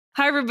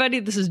Hi, everybody.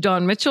 This is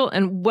Dawn Mitchell,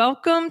 and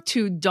welcome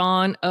to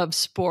Dawn of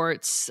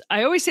Sports.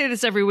 I always say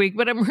this every week,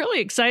 but I'm really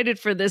excited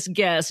for this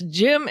guest.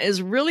 Jim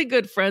is really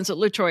good friends with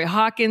LaTroy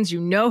Hawkins. You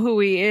know who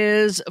he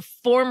is, a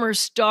former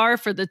star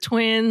for the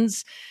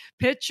Twins,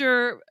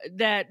 pitcher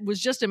that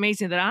was just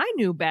amazing that I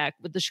knew back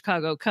with the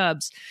Chicago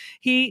Cubs.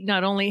 He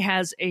not only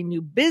has a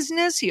new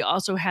business, he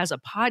also has a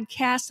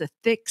podcast, a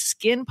Thick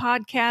Skin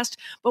podcast,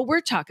 but we're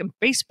talking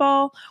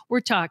baseball. We're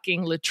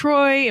talking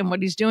LaTroy and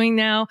what he's doing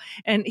now.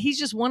 And he's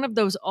just one of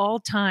those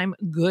all-time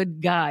good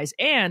guys.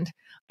 And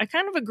I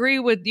kind of agree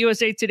with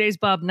USA Today's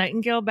Bob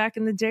Nightingale back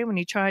in the day when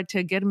he tried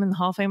to get him in the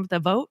Hall of Fame with a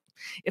vote.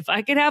 If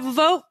I could have a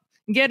vote,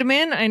 get him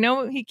in. I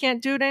know he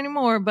can't do it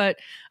anymore, but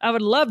I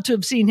would love to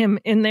have seen him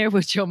in there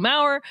with Joe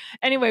Mauer.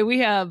 Anyway, we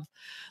have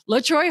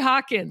LaTroy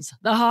Hawkins,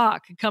 the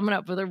Hawk, coming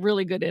up with a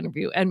really good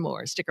interview and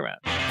more. Stick around.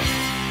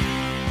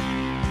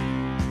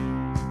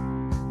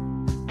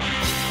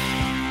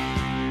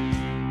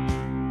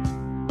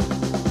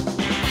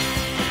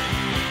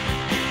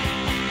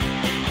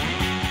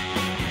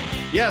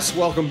 Yes,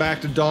 welcome back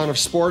to Dawn of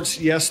Sports.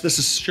 Yes, this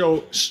is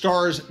show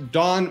stars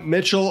Dawn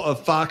Mitchell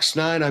of Fox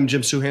 9. I'm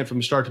Jim Souhan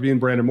from Star Tribune.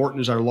 Brandon Morton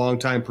is our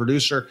longtime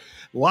producer.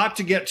 A lot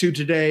to get to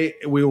today.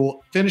 We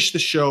will finish the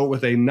show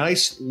with a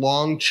nice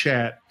long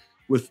chat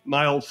with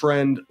my old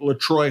friend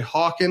LaTroy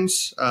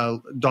Hawkins.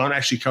 Dawn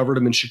actually covered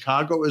him in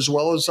Chicago as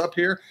well as up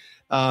here.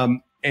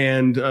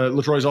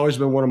 LaTroy's always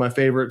been one of my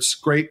favorites.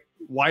 Great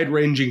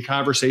wide-ranging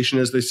conversation,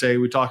 as they say.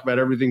 We talk about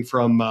everything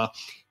from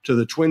to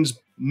the Twins'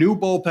 new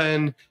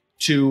bullpen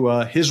to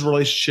his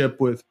relationship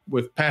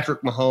with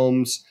Patrick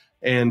Mahomes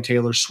and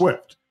Taylor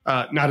Swift.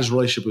 Not his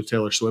relationship with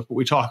Taylor Swift, but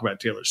we talk about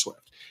Taylor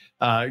Swift.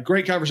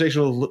 Great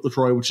conversation with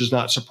LaTroy, which is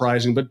not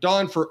surprising. But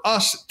Dawn, for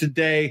us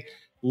today,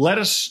 let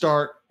us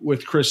start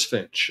with Chris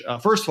Finch.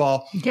 First of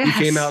all, Yes.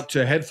 He came out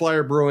to Head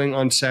Flyer Brewing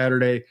on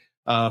Saturday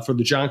for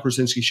the John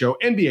Krasinski show.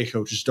 NBA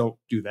coaches don't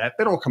do that.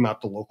 They don't come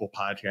out to local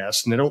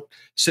podcasts, and they don't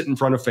sit in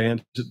front of fans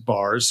at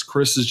bars.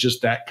 Chris is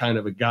just that kind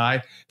of a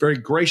guy. Very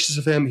gracious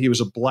of him. He was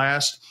a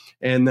blast.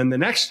 And then the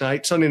next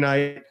night, Sunday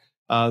night,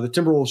 the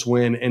Timberwolves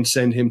win and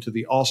send him to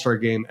the All-Star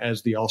game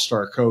as the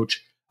All-Star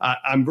coach.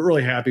 I'm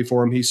really happy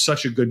for him. He's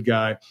such a good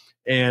guy.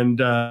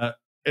 And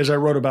as I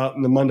wrote about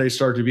in the Monday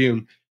Star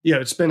Tribune, yeah,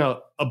 it's been a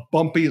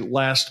bumpy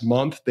last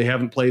month. They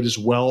haven't played as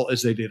well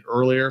as they did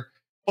earlier.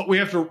 But we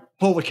have to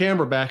pull the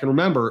camera back and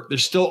remember they're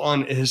still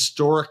on a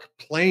historic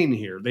plane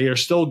here. They are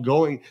still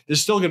going. This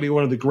is still going to be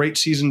one of the great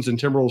seasons in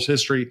Timberwolves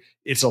history.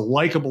 It's a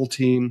likable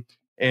team,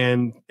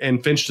 and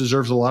Finch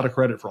deserves a lot of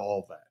credit for all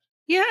of that.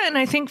 Yeah, and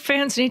I think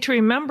fans need to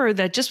remember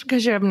that just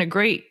because you're having a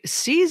great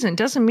season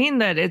doesn't mean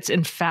that it's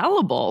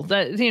infallible,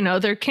 that,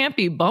 there can't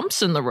be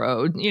bumps in the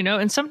road,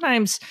 and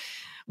sometimes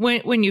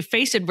when you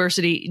face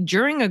adversity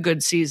during a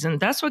good season,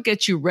 that's what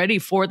gets you ready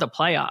for the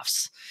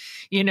playoffs.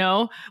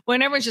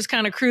 When everyone's just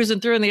kind of cruising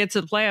through and they get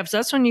to the playoffs,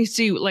 that's when you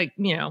see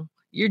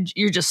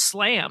you're just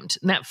slammed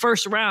in that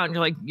first round.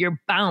 You're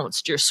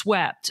bounced, you're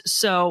swept.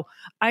 So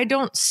I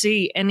don't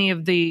see any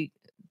of the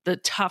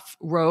tough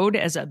road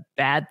as a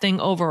bad thing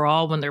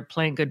overall when they're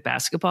playing good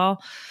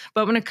basketball.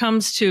 But when it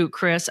comes to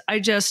Chris,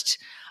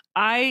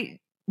 I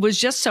was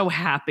just so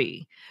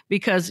happy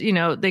because,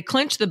 they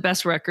clinched the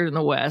best record in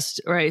the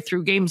West, right?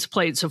 Through games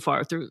played so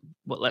far through,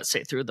 let's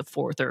say through the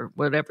fourth or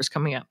whatever's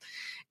coming up.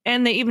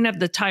 And they even have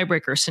the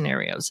tiebreaker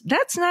scenarios.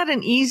 That's not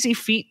an easy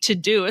feat to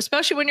do,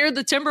 especially when you're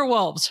the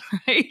Timberwolves,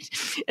 right?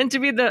 And to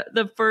be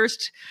the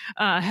first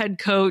head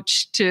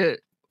coach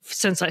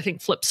since I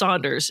think Flip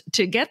Saunders,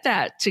 to get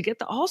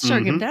the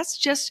All-Star game, that's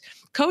just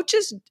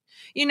coaches,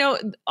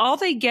 all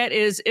they get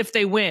is if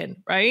they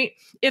win, right?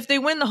 If they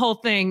win the whole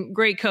thing,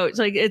 great coach.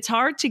 It's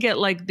hard to get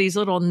these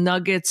little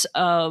nuggets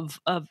of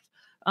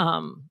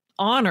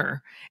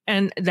honor.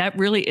 And that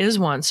really is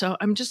one. So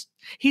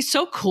he's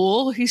so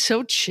cool. He's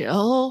so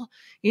chill,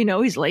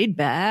 he's laid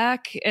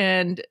back,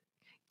 and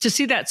to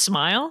see that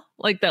smile,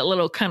 that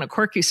little kind of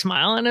quirky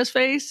smile on his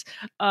face,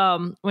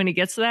 when he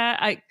gets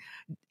that,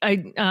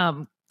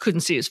 I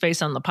couldn't see his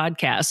face on the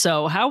podcast.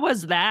 So how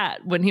was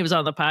that when he was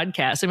on the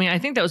podcast? I mean, I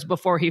think that was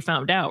before he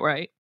found out,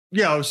 right?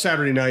 Yeah, it was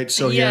Saturday night,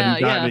 so he hadn't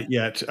gotten it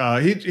yet.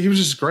 He was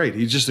just great.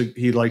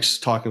 He likes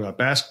talking about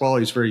basketball.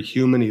 He's very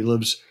human. He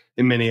lives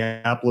in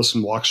Minneapolis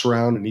and walks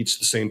around and eats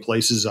the same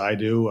places I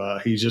do.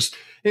 He's just,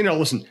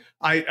 listen,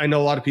 I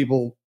know a lot of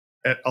people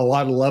at a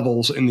lot of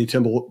levels in the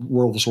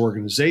Timberwolves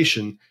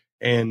organization,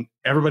 and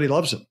everybody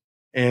loves him.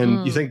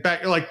 And you think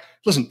back,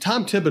 listen,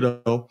 Tom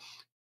Thibodeau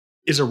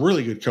is a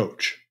really good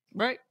coach.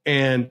 Right.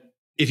 And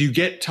if you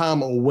get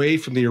Tom away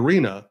from the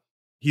arena,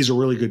 he's a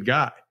really good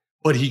guy,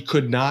 but he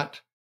could not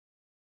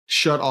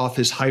shut off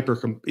his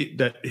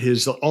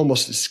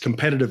almost his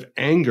competitive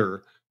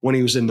anger when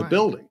he was in the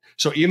building.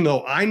 So even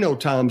though I know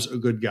Tom's a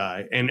good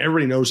guy and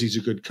everybody knows he's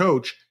a good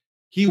coach,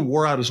 he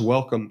wore out his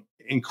welcome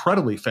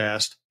incredibly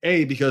fast,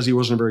 because he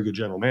wasn't a very good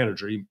general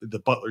manager. The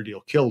Butler deal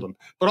killed him,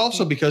 but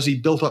also because he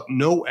built up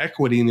no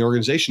equity in the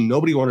organization.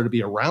 Nobody wanted to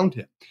be around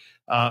him.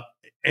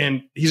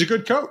 And he's a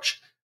good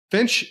coach.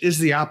 Finch is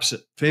the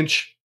opposite.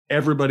 Finch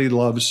everybody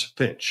loves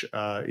Finch.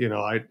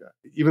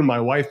 Even my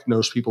wife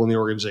knows people in the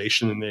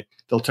organization, and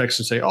they'll text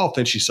and say, "Oh,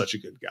 Finchy's such a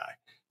good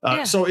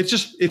guy." So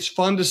it's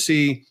fun to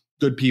see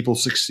good people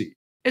succeed.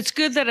 It's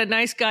good that a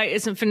nice guy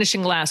isn't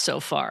finishing last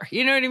so far.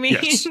 You know what I mean?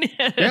 Yes.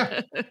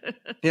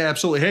 Yeah,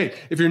 absolutely. Hey,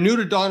 if you're new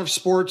to Dawn of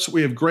Sports,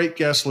 we have great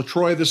guests.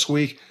 LaTroy this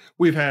week,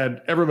 we've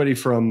had everybody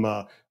from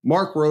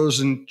Mark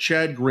Rosen,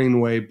 Chad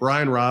Greenway,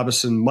 Brian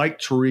Robinson, Mike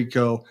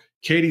Tirico,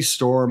 Katie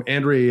Storm,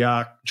 Andrea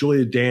Yock,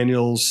 Julia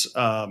Daniels,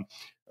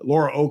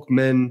 Laura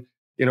Oakman.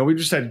 We've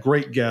just had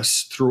great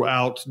guests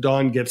throughout.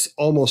 Dawn gets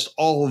almost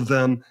all of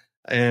them,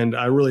 and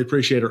I really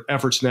appreciate her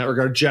efforts in that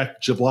regard.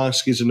 Jack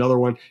Jablonski is another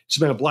one. It's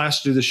been a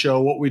blast to do the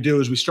show. What we do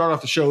is we start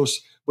off the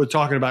shows with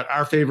talking about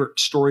our favorite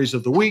stories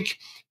of the week.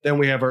 Then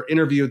we have our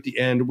interview at the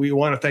end. We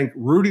want to thank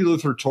Rudy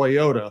Luther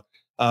Toyota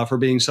for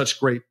being such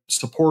great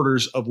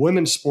supporters of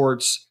women's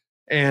sports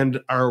and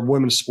our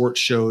women's sports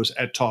shows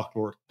at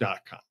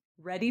talknorth.com.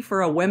 Ready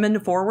for a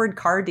women-forward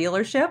car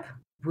dealership?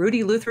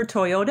 Rudy Luther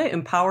Toyota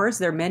empowers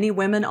their many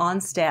women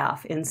on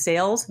staff in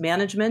sales,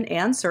 management,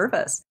 and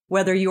service.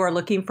 Whether you are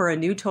looking for a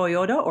new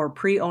Toyota or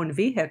pre-owned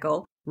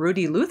vehicle,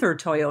 Rudy Luther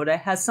Toyota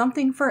has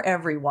something for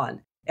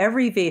everyone.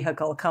 Every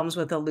vehicle comes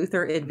with a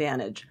Luther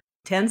Advantage.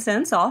 10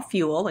 cents off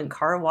fuel and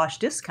car wash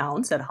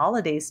discounts at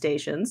holiday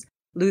stations,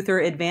 Luther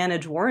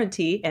Advantage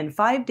warranty, and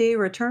 5-day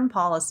return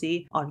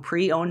policy on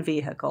pre-owned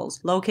vehicles.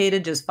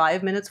 Located just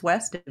 5 minutes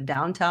west of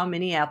downtown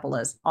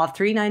Minneapolis, off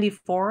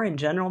 394 and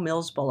General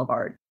Mills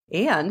Boulevard.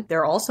 And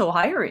they're also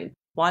hiring.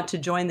 Want to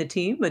join the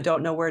team but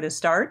don't know where to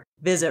start?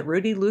 Visit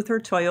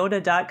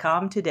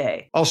rudyluthertoyota.com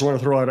today. Also want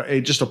to throw out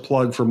just a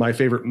plug for my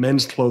favorite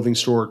men's clothing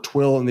store,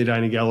 Twill in the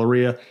Edina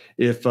Galleria.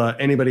 If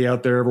anybody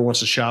out there ever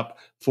wants to shop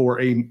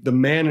for the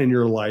man in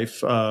your life,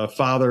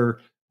 father,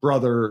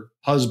 brother,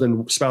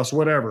 husband, spouse,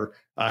 whatever,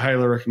 I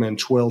highly recommend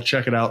Twill.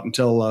 Check it out and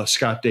tell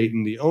Scott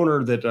Dayton, the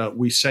owner, that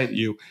we sent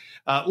you.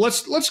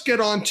 Let's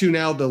get on to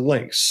now the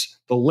Lynx.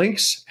 The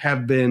Lynx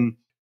have been,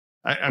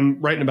 I'm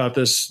writing about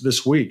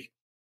this week.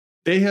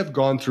 They have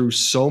gone through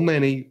so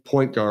many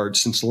point guards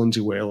since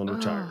Lindsay Whalen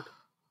retired.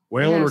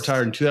 Whalen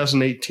retired in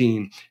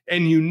 2018,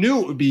 and you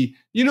knew it would be,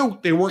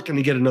 they weren't going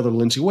to get another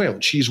Lindsay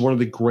Whalen. She's one of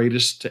the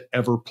greatest to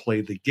ever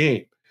play the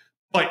game.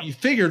 But you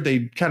figured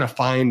they'd kind of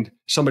find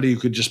somebody who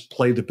could just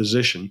play the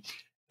position.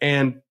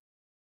 And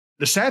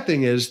the sad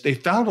thing is they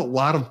found a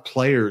lot of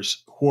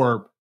players who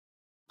are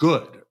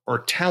good or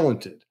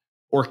talented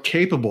or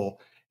capable.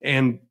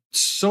 And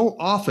so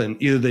often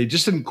either they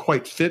just didn't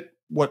quite fit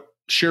what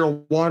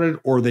Cheryl wanted,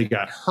 or they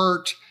got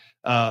hurt.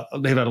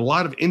 They've had a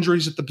lot of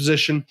injuries at the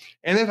position,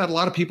 and they've had a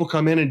lot of people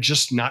come in and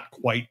just not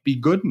quite be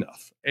good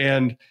enough.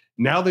 And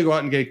now they go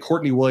out and get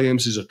Courtney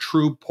Williams, who's a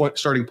true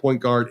starting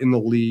point guard in the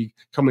league,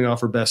 coming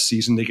off her best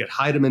season. They get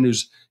Heidemann,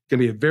 who's going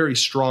to be a very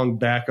strong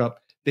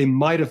backup. They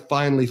might have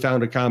finally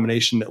found a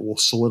combination that will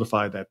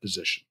solidify that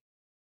position.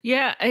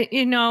 Yeah,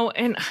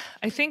 and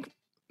I think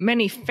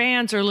many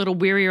fans are a little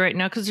weary right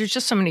now because there's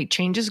just so many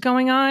changes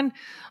going on.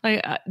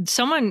 Like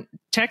someone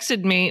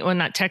texted me, well,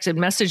 not texted,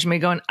 messaged me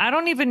going, I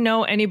don't even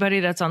know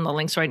anybody that's on the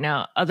Lynx right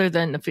now other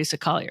than Nafisa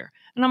Collier.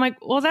 And I'm like,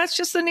 well, that's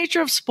just the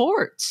nature of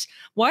sports.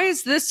 Why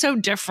is this so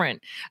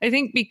different? I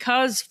think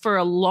because for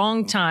a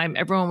long time,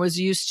 everyone was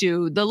used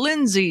to the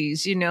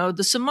Lindsays,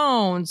 the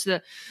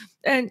Simones,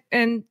 and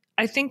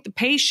I think the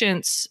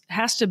patience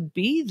has to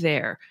be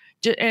there.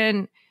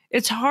 And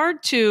it's hard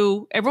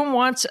everyone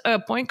wants a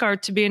point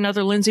guard to be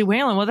another Lindsay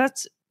Whalen. Well,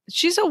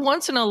 she's a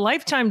once in a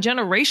lifetime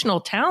generational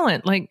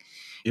talent. Like,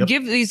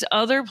 give these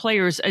other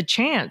players a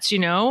chance,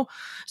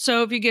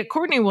 So if you get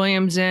Courtney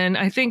Williams in,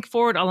 I think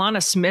forward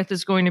Alana Smith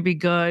is going to be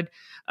good.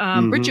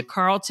 Bridget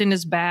Carlton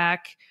is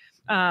back.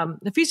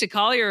 Nafisa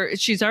Collier,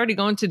 she's already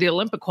going to the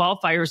Olympic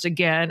qualifiers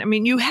again. I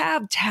mean, you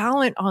have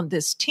talent on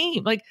this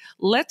team. Like,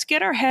 let's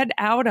get our head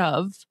out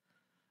of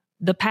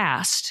the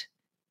past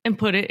and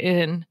put it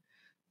in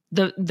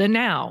the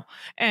now.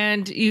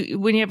 And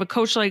when you have a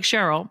coach like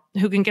Cheryl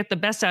who can get the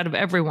best out of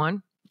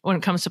everyone when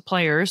it comes to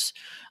players,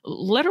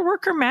 let her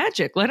work her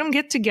magic. Let them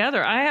get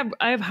together. I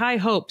have high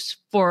hopes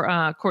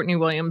for Courtney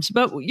Williams,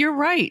 but you're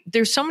right.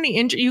 There's so many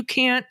injuries.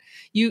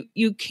 You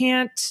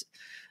can't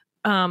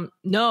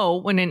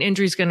know when an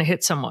injury is going to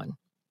hit someone.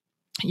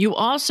 You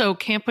also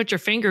can't put your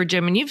finger,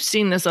 Jim, and you've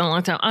seen this a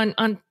long time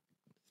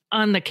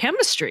on the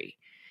chemistry.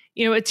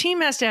 A team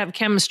has to have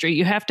chemistry.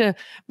 You have to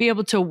be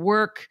able to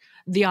work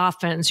the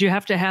offense. You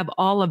have to have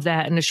all of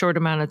that in a short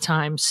amount of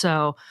time.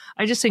 So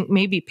I just think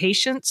maybe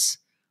patience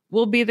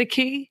will be the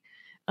key.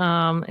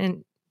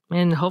 And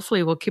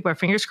hopefully we'll keep our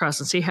fingers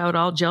crossed and see how it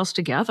all gels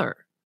together.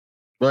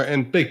 Right.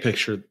 And big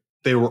picture,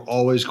 they were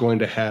always going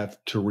to have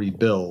to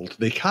rebuild.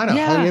 They kind of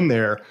hung in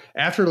there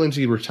after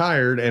Lindsay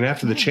retired and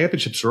after the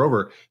championships are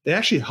over. They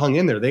actually hung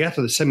in there. They got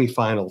to the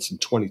semifinals in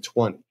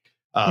 2020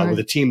 with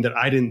a team that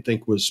I didn't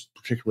think was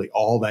particularly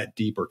all that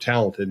deep or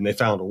talented, and they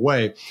found a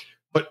way.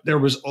 But there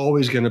was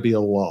always going to be a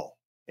lull.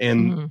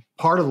 And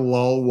part of the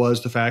lull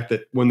was the fact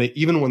that when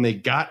they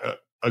got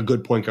a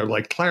good point guard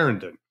like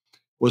Clarendon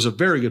was a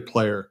very good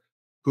player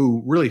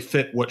who really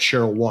fit what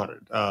Cheryl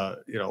wanted.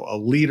 A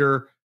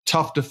leader,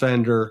 tough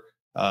defender,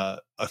 a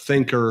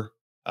thinker,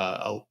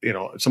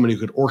 somebody who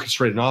could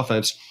orchestrate an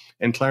offense.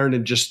 And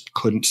Clarendon just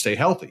couldn't stay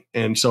healthy.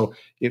 And so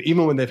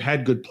even when they've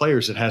had good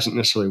players, it hasn't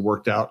necessarily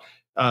worked out.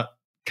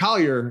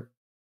 Collier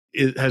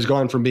has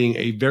gone from being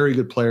a very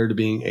good player to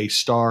being a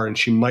star, and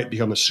she might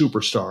become a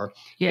superstar.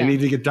 Yeah. They need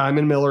to get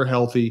Diamond Miller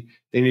healthy.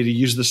 They need to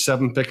use the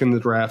 7th pick in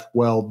the draft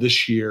well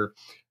this year.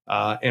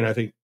 And I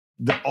think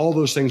all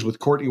those things with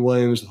Courtney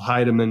Williams, with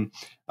Heidemann,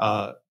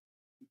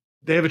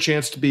 they have a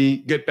chance to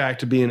get back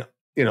to being,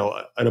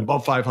 an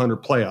above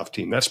 500 playoff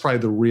team. That's probably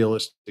the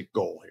realistic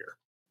goal here.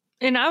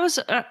 And I was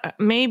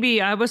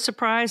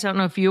surprised. I don't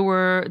know if you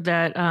were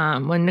that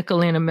when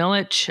Nicolina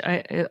Milic,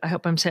 I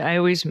hope I'm saying, I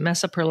always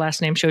mess up her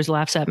last name. She always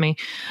laughs at me.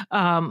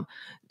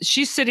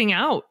 She's sitting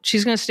out.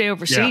 She's going to stay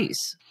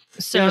overseas. Yeah.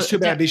 So it's too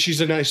bad because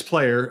she's a nice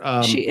player.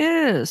 She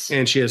is.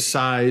 And she has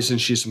size and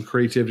she has some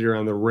creativity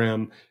around the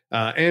rim.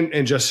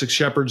 And Jessica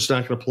Shepard's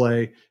not going to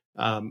play.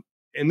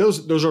 And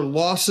those are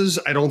losses.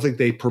 I don't think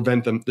they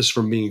prevent this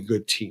from being a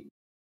good team.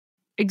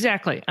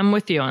 Exactly. I'm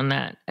with you on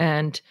that.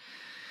 And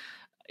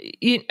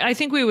I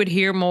think we would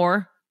hear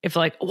more if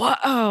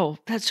wow,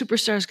 that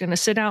superstar is going to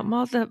sit out.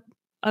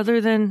 Other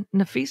than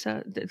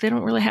Nafisa, they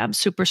don't really have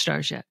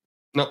superstars yet.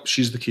 No,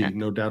 she's the key,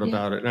 no doubt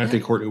about it. And I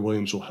think Courtney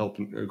Williams will help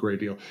a great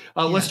deal.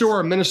 Let's do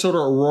our Minnesota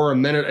Aurora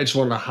minute. I just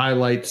wanted to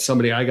highlight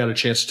somebody I got a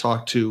chance to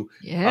talk to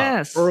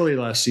early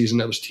last season.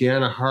 That was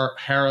Tiana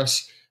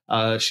Harris.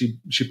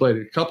 She played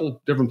at a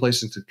couple different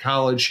places in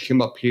college. She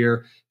came up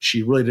here.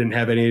 She really didn't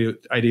have any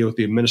idea what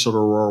the Minnesota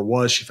Aurora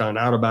was. She found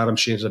out about them.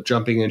 She ended up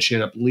jumping in. She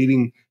ended up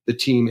leading the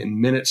team in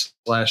minutes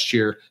last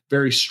year.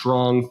 Very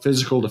strong,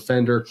 physical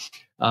defender.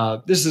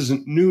 This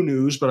isn't new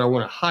news, but I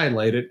want to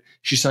highlight it.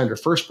 She signed her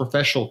first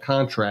professional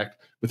contract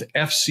with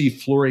FC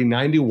Fleury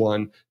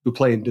 91, who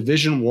play in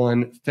Division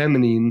I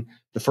Feminine,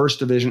 the first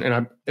division.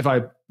 And if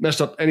I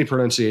messed up any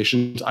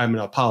pronunciations, I'm going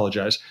to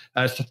apologize.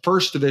 It's the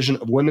first division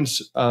of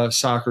women's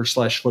soccer /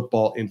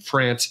 football in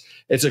France.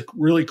 It's a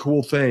really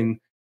cool thing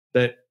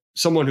that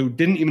someone who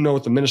didn't even know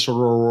what the Minnesota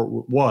Aurora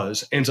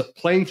was ends up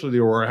playing for the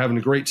Aurora, having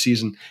a great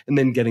season, and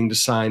then getting to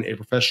sign a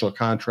professional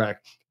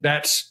contract.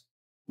 That's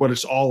what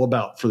it's all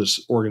about for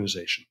this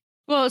organization.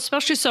 Well,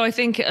 especially so, I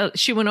think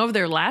she went over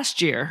there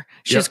last year.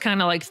 She was kind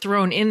of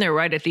thrown in there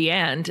right at the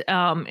end,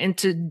 and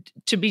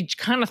to be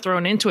kind of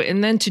thrown into it,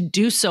 and then to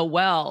do so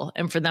well,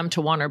 and for them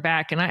to want her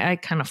back. And I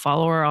kind of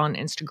follow her on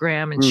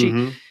Instagram,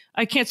 and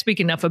I can't speak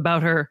enough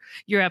about her.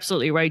 You're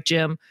absolutely right,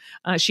 Jim.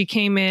 She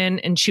came in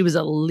and she was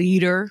a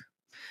leader,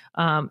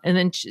 and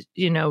then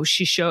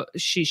she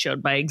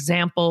showed by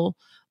example.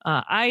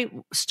 I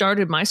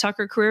started my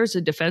soccer career as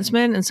a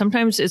defenseman, and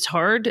sometimes it's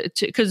hard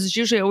because it's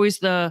usually always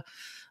the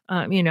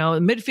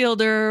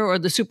midfielder or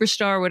the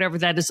superstar, or whatever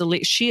that is.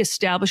 She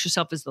established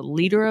herself as the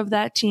leader of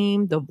that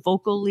team, the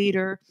vocal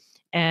leader,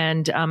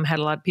 and had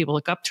a lot of people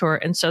look up to her.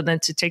 And so then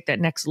to take that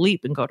next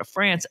leap and go to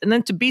France, and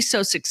then to be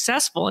so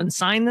successful and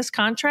sign this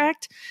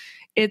contract,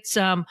 it's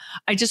I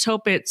just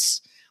hope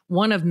it's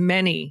one of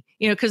many,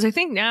 because I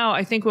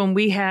think when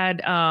we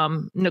had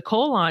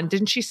Nicole on,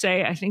 didn't she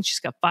say, I think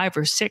she's got 5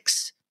 or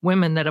 6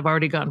 women that have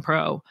already gone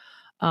pro.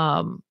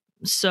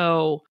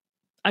 So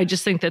I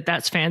just think that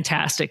that's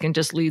fantastic and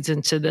just leads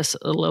into this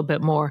a little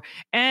bit more.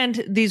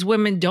 And these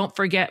women don't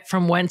forget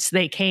from whence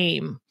they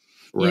came.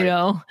 Right.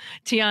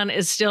 Tiana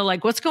is still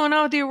what's going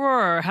on with the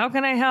Aurora? How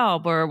can I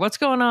help? Or what's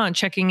going on?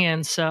 Checking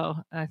in. So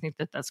I think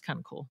that that's kind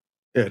of cool.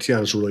 Yeah,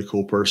 Tiana's a really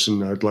cool person.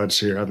 Glad to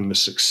see her having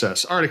this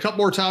success. All right, a couple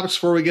more topics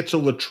before we get to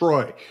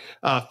LaTroy.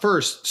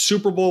 First,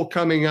 Super Bowl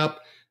coming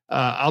up.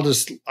 I'll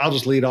just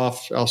lead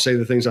off. I'll say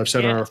the things I've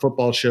said on our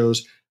football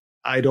shows.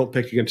 I don't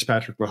pick against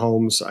Patrick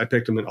Mahomes. I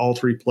picked him in all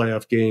 3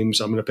 playoff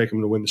games. I'm going to pick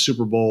him to win the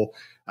Super Bowl.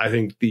 I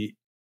think the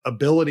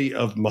ability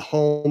of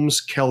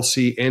Mahomes,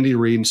 Kelsey, Andy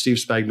Reid, and Steve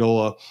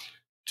Spagnuolo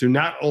to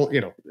not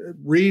only,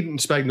 Reid and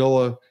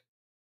Spagnuolo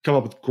come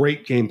up with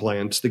great game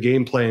plans. The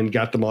game plan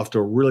got them off to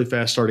a really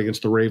fast start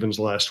against the Ravens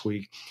last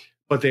week.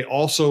 But they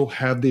also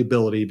have the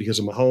ability, because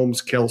of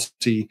Mahomes,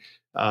 Kelsey,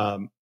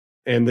 and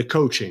the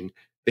coaching,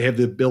 they have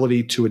the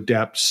ability to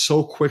adapt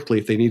so quickly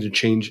if they need to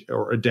change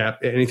or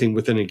adapt anything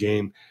within a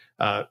game.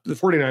 The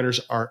 49ers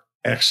are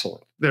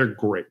excellent. They're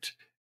great.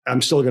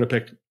 I'm still going to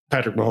pick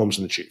Patrick Mahomes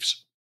and the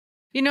Chiefs.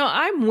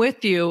 I'm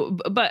with you,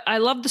 but I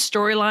love the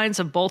storylines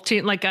of both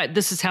teams.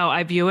 This is how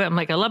I view it. I'm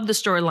I love the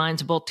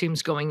storylines of both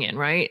teams going in,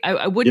 right?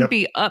 I wouldn't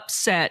be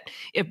upset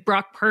if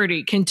Brock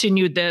Purdy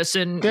continued this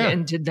and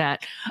did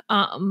that.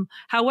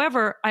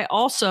 However, I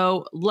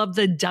also love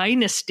the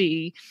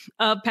dynasty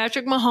of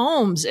Patrick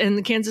Mahomes and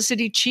the Kansas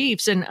City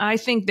Chiefs. And I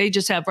think they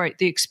just have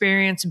the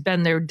experience,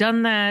 been there,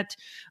 done that.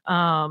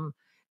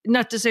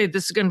 Not to say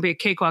this is going to be a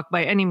cakewalk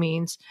by any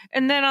means.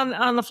 And then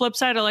on the flip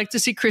side, I like to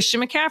see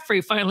Christian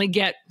McCaffrey finally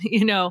get,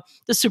 the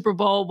Super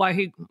Bowl, why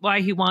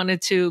he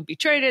wanted to be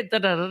traded,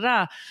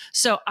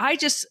 So I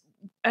just,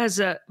 as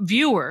a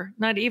viewer,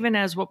 not even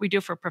as what we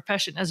do for a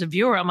profession, as a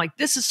viewer, I'm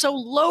this is so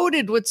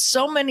loaded with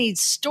so many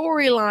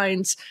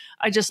storylines.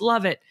 I just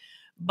love it.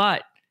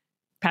 But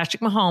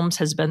Patrick Mahomes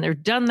has been there,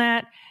 done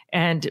that.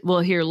 And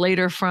we'll hear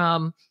later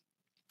from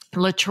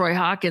LaTroy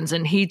Hawkins,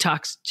 and he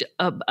talks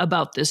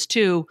about this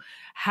too,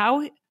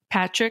 how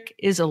Patrick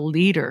is a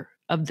leader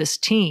of this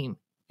team.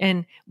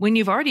 And when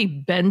you've already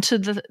been to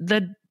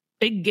the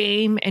big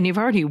game and you've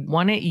already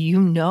won it,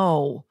 you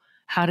know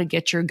how to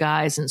get your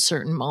guys in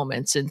certain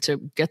moments and to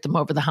get them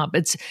over the hump.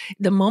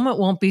 The moment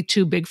won't be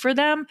too big for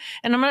them.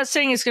 And I'm not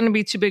saying it's going to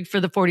be too big for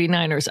the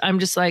 49ers. I'm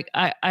just like,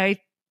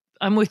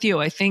 I'm with you.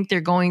 I think they're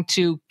going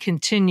to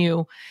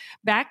continue.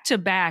 Back to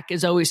back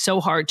is always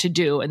so hard to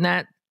do. And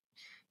that,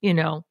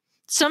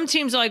 some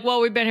teams are like, well,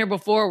 we've been here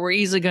before, we're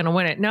easily going to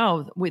win it.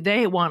 No,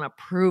 they want to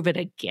prove it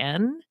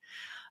again.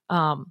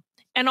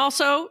 And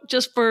also,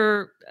 just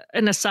for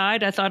an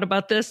aside, I thought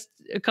about this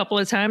a couple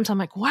of times. I'm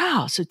like,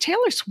 wow, so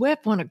Taylor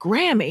Swift won a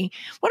Grammy.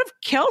 What if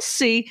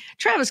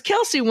Travis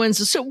Kelce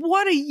wins? So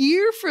what a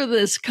year for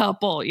this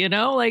couple,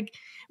 like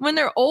when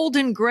they're old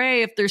and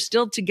gray, if they're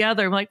still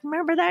together. I'm like,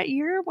 remember that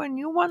year when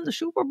you won the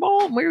Super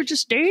Bowl and we were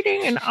just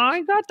dating and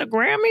I got the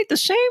Grammy the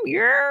same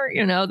year,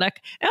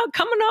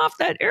 coming off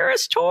that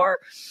Eras tour.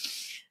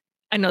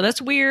 I know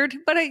that's weird,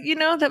 but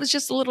that was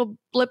just a little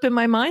blip in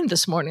my mind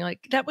this morning.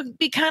 Like that would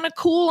be kind of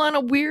cool on a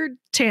weird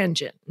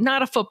tangent,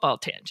 not a football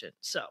tangent.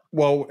 So,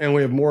 well, and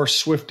we have more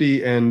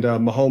Swiftie and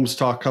Mahomes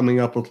talk coming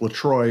up with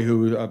LaTroy,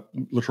 who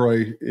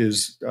LaTroy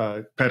is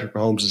Patrick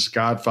Mahomes'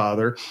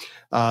 godfather.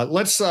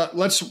 Let's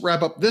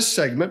wrap up this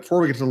segment before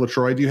we get to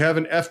LaTroy. Do you have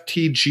an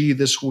FTG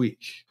this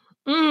week?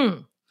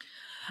 My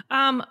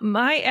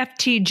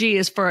FTG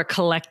is for a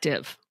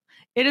collective.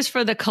 It is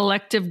for the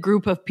collective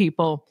group of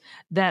people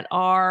that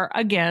are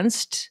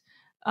against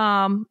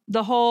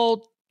the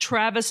whole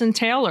Travis and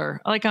Taylor.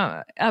 Like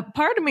a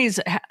part of me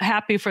is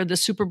happy for the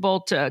Super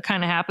Bowl to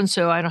kind of happen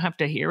so I don't have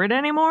to hear it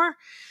anymore.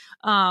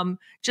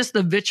 Just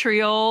the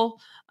vitriol.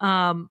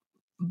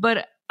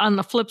 But on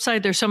the flip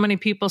side, there's so many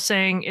people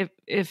saying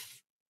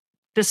if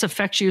this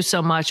affects you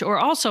so much, or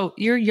also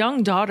your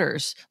young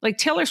daughters, like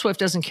Taylor Swift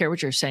doesn't care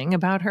what you're saying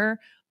about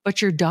her,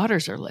 but your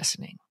daughters are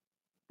listening.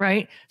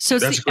 Right. So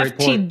it's the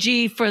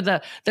FTG point for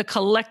the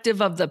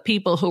collective of the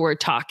people who are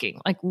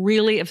talking. Like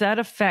really, if that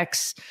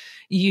affects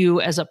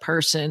you as a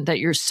person, that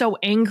you're so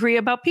angry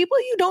about people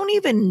you don't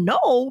even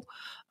know,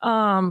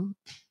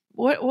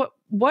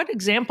 what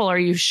example are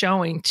you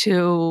showing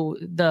to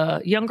the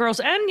young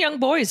girls and young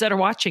boys that are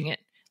watching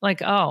it?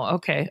 Like, oh,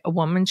 okay, a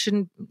woman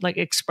shouldn't like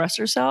express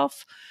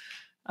herself.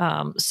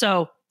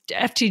 So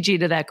FTG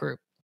to that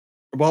group.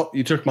 Well,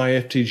 you took my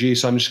FTG,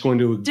 so I'm just going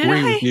to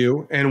agree with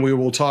you, and we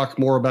will talk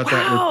more about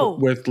that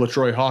with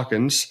LaTroy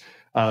Hawkins,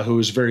 who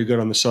is very good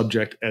on the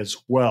subject as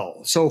well.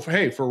 So,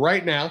 hey, for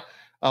right now,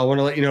 I want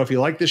to let you know if you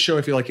like this show,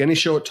 if you like any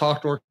show at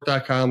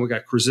TalkNorth.com, we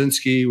got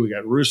Krasinski, we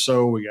got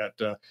Russo, we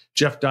got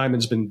Jeff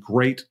Diamond's been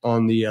great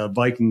on the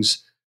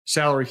Vikings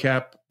salary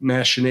cap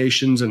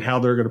machinations and how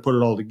they're going to put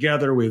it all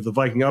together. We have the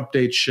Viking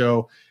Update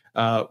show.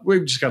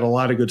 We've just got a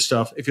lot of good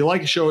stuff. If you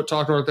like a show at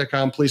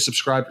TalkNorth.com, please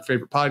subscribe to your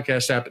favorite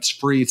podcast app. It's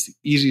free. It's the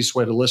easiest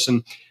way to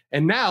listen.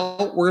 And now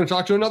we're going to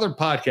talk to another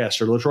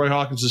podcaster. LaTroy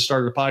Hawkins has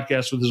started a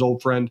podcast with his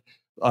old friend,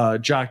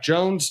 Jock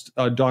Jones.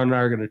 Dawn and I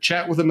are going to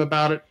chat with him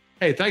about it.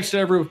 Hey, thanks to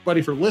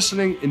everybody for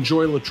listening.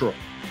 Enjoy LaTroy.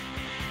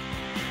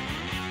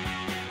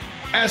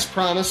 As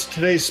promised,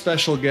 today's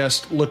special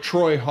guest,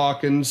 LaTroy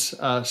Hawkins,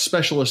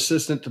 special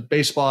assistant to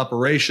baseball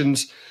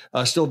operations,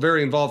 still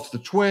very involved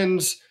with the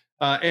Twins.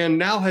 And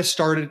now has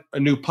started a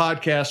new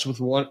podcast with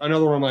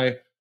another one of my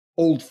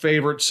old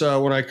favorites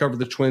when I covered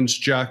the Twins,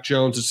 Jock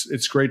Jones.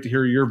 It's great to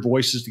hear your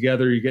voices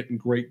together. You're getting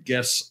great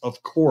guests,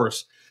 of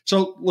course.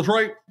 So,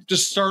 LaTroy,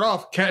 just start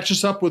off, catch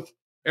us up with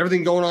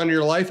everything going on in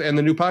your life and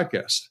the new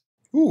podcast.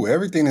 Ooh,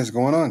 everything that's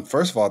going on.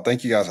 First of all,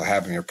 thank you guys for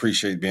having me. I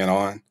appreciate being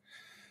on.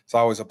 It's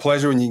always a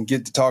pleasure when you can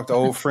get to talk to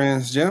old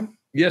friends, Jim.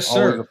 Yes,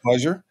 sir. Always a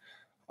pleasure.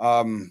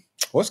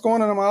 What's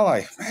going on in my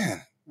life?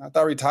 Man, I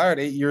thought I retired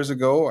 8 years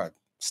ago. I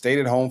stayed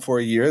at home for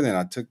a year. Then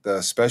I took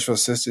the special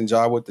assistant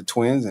job with the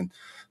Twins and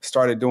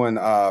started doing,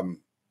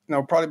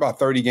 probably about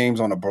 30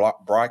 games on a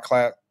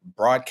broadcast.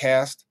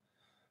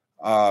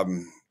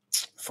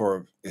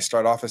 It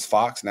started off as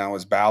Fox. Now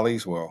it's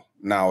Bally's. Well,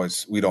 now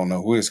we don't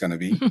know who it's going to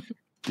be.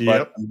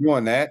 But I'm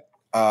doing that.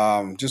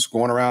 Just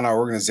going around our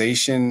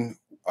organization,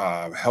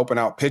 helping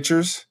out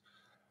pitchers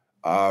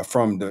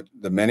from the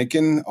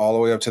Dominican all the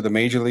way up to the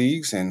major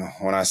leagues. And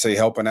when I say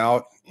helping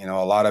out,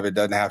 a lot of it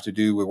doesn't have to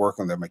do with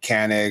working on the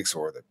mechanics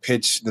or the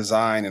pitch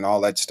design and all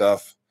that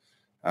stuff.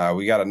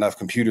 We got enough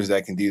computers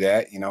that can do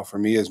that. For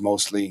me, it's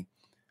mostly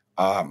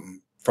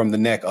from the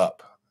neck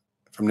up.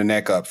 From the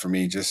neck up for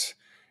me, just,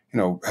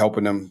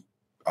 helping them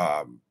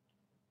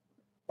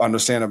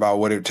understand about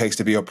what it takes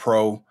to be a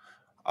pro,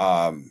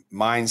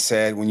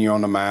 mindset when you're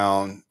on the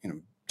mound,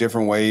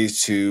 different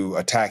ways to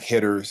attack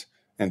hitters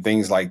and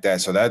things like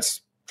that. So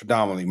that's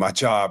predominantly my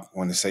job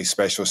when I say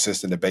special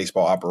assistant to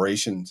baseball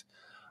operations.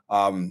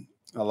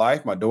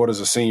 Life, my daughter's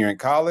a senior in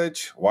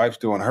college. Wife's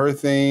doing her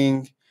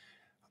thing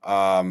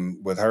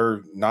with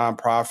her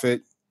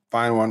nonprofit,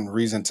 Find One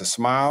Reason to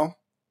Smile.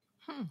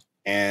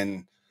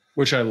 And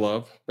which I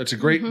love. That's a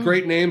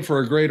great name for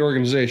a great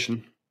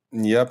organization.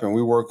 Yep. And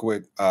we work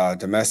with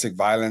domestic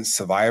violence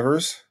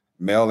survivors,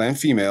 male and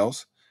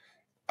females,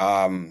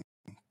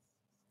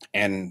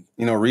 And,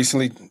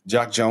 recently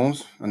Jock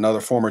Jones, another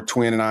former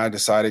twin, and I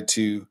decided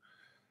to,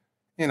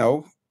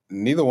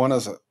 neither one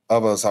of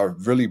us are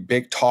really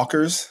big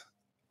talkers.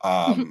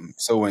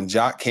 So when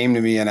Jock came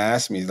to me and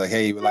asked me, he's like,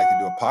 hey, he would like to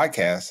do a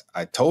podcast.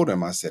 I told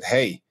him, I said,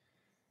 hey,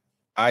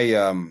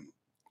 I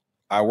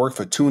worked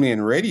for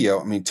TuneIn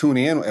Radio.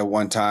 TuneIn at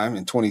one time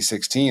in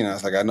 2016. I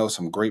was like, I know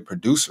some great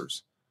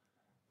producers.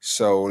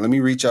 So let me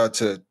reach out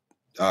to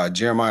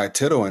Jeremiah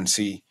Tittle and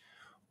see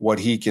what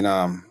he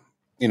can,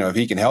 if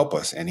he can help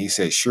us. And he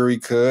said, sure, he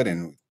could.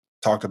 And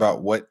talked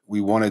about what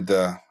we wanted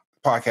the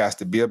podcast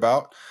to be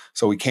about.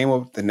 So we came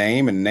up with the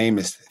name, and the name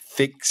is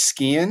Thick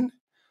Skin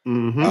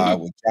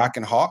with Jock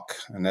and Hawk.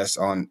 And that's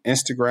on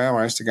Instagram.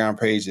 Our Instagram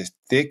page is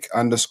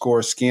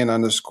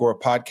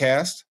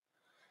thick_skin_podcast.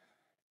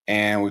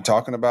 And we're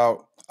talking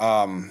about,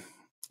 when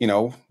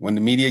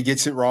the media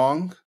gets it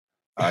wrong,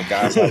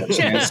 guys have a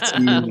chance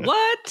to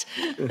what?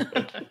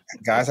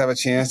 Guys have a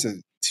chance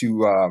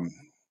to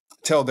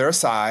tell their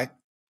side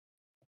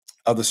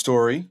of the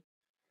story.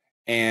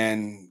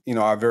 And,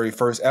 our very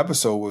first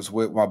episode was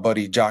with my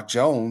buddy Jock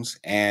Jones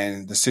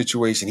and the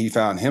situation he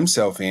found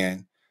himself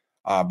in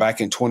back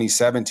in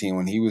 2017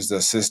 when he was the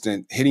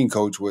assistant hitting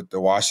coach with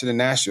the Washington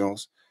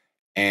Nationals.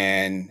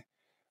 And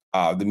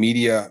the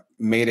media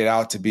made it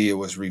out to be it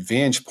was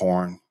revenge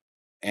porn.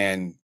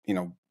 And,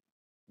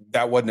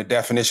 that wasn't the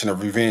definition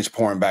of revenge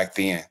porn back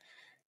then.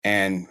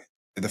 And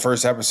the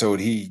first episode,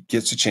 he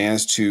gets a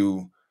chance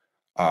to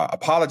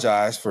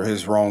apologize for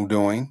his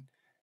wrongdoing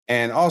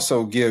and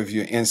also give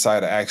you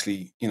insight of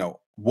actually,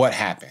 what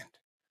happened.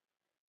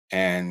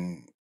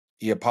 And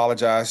he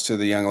apologized to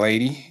the young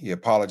lady. He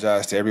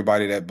apologized to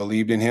everybody that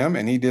believed in him,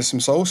 and he did some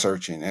soul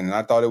searching. And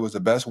I thought it was the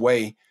best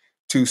way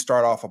to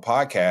start off a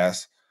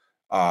podcast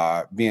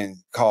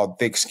being called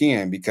Thick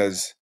Skin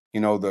because,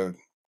 the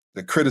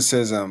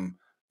criticism,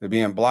 the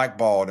being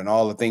blackballed and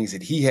all the things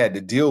that he had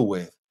to deal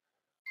with,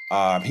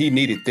 he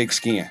needed thick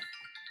skin.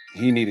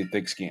 He needed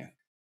thick skin.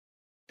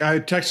 I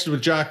texted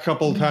with Jock a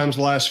couple of times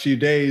the last few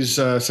days.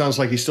 Sounds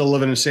like he's still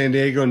living in San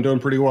Diego and doing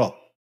pretty well.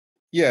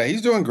 Yeah,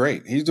 he's doing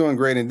great. He's doing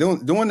great. And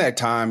during that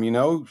time, he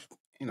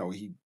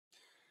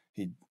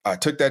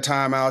took that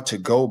time out to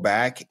go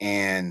back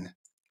and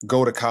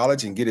go to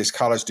college and get his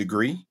college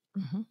degree.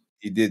 Mm-hmm.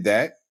 He did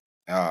that.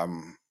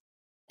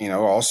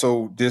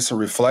 Also did some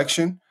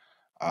reflection,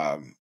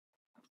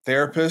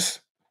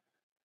 therapist,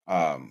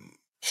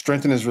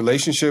 strengthened his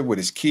relationship with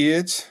his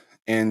kids,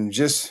 and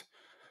just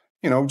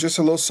a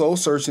little soul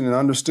searching and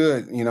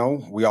understood,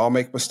 we all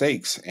make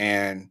mistakes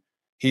and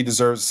he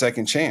deserves a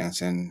second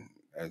chance. And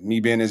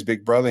me being his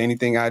big brother,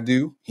 anything I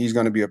do, he's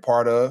going to be a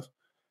part of.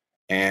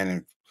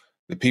 And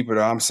the people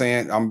that I'm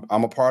saying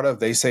I'm a part of,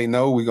 they say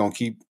no, we're going to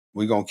keep,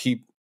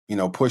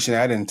 pushing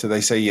at it until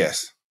they say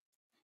yes.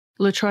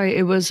 LaTroy,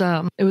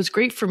 it was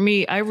great for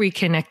me. I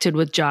reconnected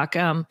with Jock.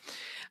 We're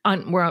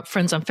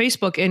friends on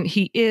Facebook, and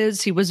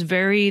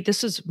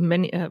this is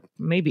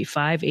maybe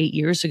 5-8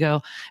 years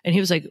ago. And he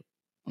was like,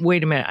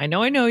 wait a minute, I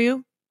know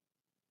you,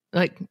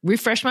 like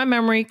refresh my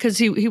memory. Cause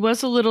he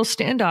was a little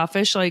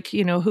standoffish, like,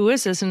 who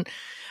is this? And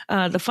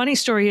the funny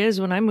story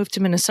is when I moved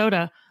to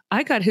Minnesota,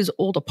 I got his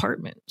old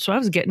apartment. So I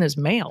was getting his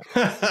mail.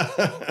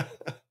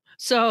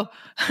 So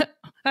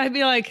I'd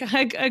be like,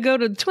 I go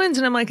to the Twins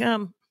and I'm like,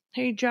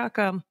 hey Jock,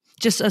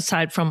 just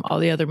aside from all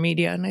the other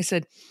media. And I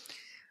said,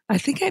 I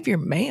think I have your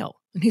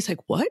mail. And he's like,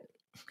 what?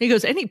 He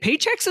goes, any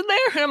paychecks in there?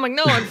 And I'm like,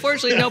 no,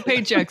 unfortunately, no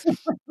paychecks.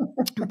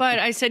 But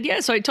I said, yeah.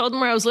 So I told him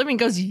where I was living. He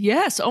goes,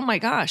 yes. Oh my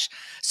gosh.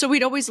 So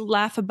we'd always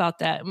laugh about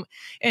that.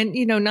 And,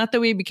 not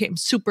that we became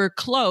super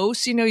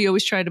close, you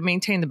always try to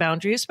maintain the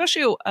boundary,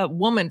 especially a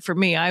woman. For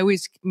me, I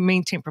always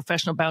maintain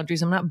professional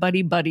boundaries. I'm not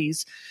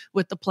buddies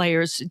with the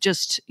players,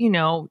 just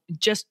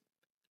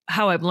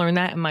how I've learned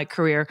that in my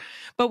career.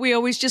 But we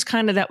always just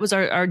that was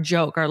our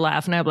joke, our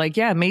laugh. And I'd be like,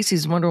 yeah,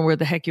 Macy's wondering where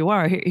the heck you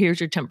are. Here's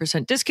your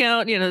 10%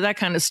 discount, that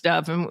kind of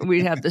stuff. And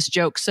we'd have this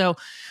joke. So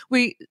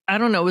I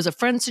don't know, it was a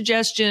friend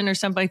suggestion or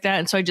something like that.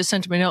 And so I just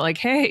sent him a note like,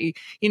 hey,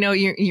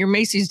 your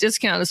Macy's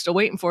discount is still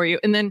waiting for you.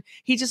 And then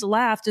he just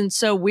laughed. And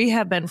so we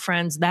have been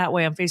friends that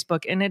way on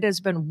Facebook. And it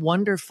has been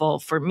wonderful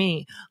for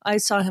me. I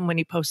saw him when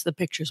he posted the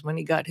pictures when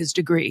he got his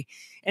degree.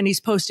 And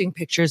he's posting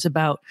pictures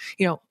about,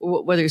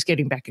 whether he's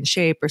getting back in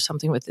shape or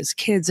something with his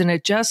kids.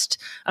 And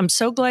I'm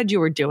so glad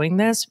you were doing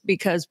this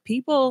because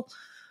people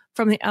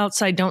from the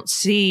outside don't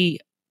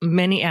see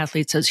many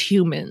athletes as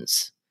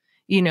humans,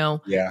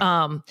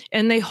 Yeah.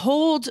 And they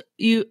hold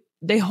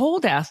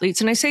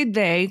athletes, and I say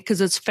they, because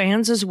it's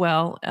fans as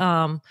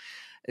well,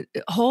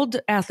 hold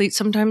athletes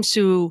sometimes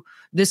to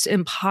this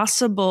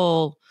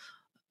impossible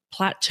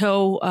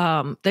plateau,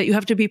 that you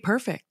have to be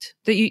perfect,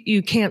 that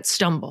you can't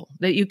stumble,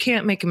 that you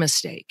can't make a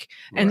mistake,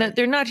 and that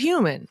they're not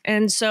human.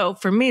 And so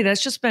for me,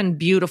 that's just been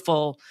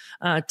beautiful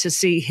to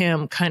see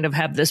him kind of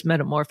have this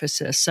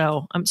metamorphosis.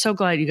 So I'm so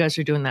glad you guys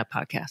are doing that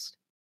podcast.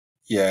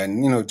 Yeah.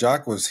 And,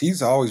 Jock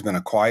he's always been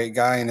a quiet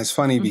guy. And it's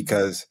funny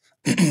because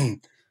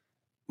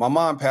my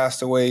mom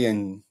passed away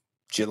in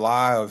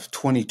July of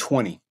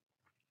 2020.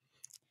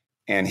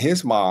 And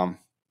his mom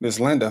Miss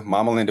Linda,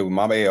 Mama Linda with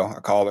Mama L, I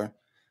call her.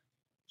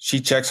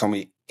 She checks on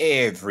me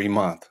every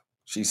month.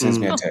 She sends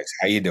me a text.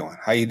 How you doing?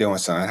 How you doing,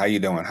 son? How you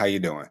doing? How you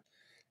doing?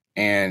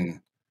 And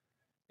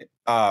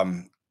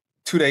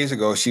 2 days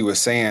ago, she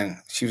was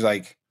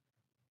like,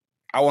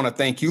 I want to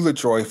thank you,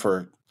 LaTroy,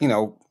 for,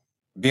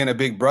 being a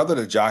big brother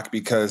to Jock,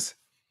 because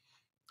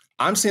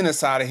I'm seeing a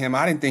side of him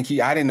I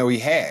didn't know he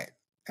had.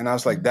 And I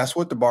was like, that's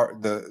what the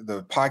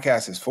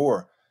podcast is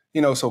for,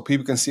 so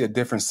people can see a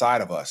different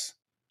side of us.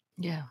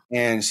 Yeah.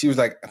 And she was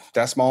like,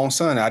 that's my own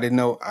son. I didn't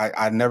know,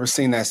 I'd never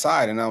seen that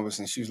side.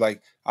 And she was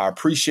like, I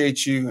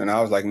appreciate you. And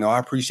I was like, no, I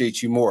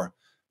appreciate you more,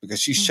 because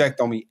she's checked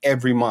on me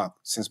every month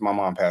since my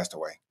mom passed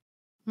away.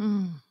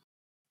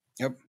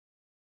 Yep.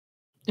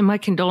 And my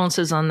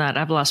condolences on that.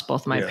 I've lost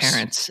both my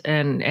parents,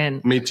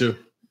 and me too.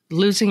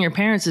 Losing your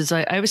parents is,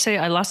 I would say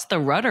I lost the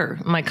rudder,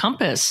 my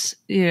compass,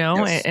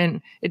 and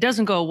it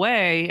doesn't go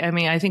away. I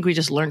mean, I think we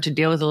just learned to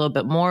deal with it a little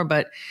bit more,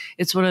 but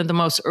it's one of the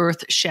most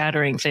earth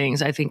shattering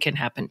things I think can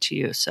happen to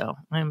you. So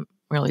I'm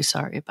really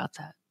sorry about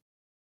that.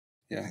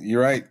 Yeah,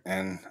 you're right.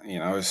 And,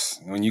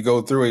 when you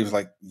go through it, it's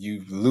like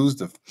you lose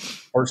the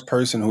first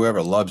person who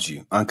ever loves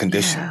you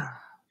unconditionally.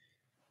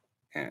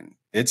 Yeah. And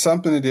it's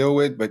something to deal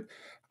with. But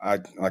I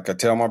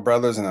tell my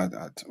brothers, and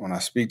when I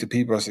speak to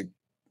people, I say,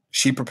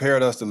 she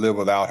prepared us to live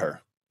without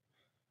her.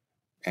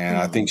 And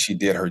I think she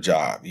did her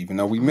job. Even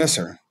though we miss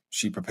her,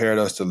 she prepared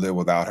us to live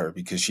without her,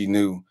 because she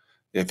knew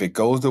if it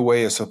goes the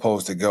way it's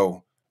supposed to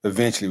go,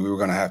 eventually we were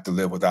going to have to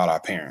live without our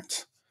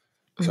parents.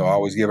 So I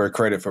always give her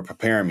credit for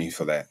preparing me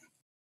for that.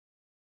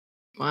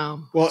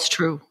 Wow. Well, it's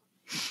true.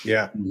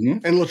 Yeah.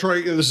 And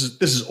LaTroy, this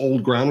is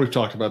old ground. We've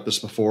talked about this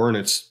before, and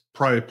it's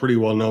probably pretty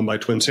well known by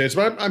Twin Saints,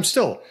 but I'm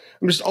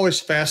just always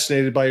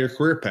fascinated by your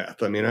career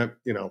path. I mean, I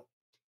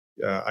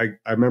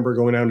remember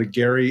going down to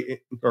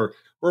Gary, or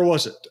where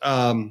was it?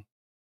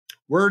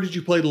 Where did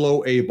you play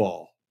low A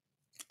ball?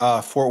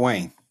 Fort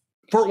Wayne.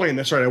 Fort Wayne,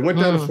 that's right. I went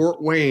down to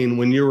Fort Wayne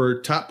when you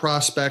were top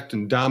prospect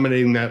and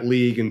dominating that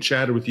league, and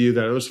chatted with you.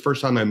 That was the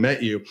first time I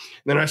met you. And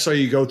then I saw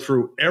you go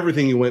through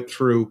everything you went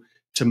through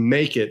to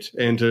make it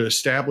and to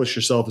establish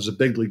yourself as a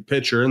big league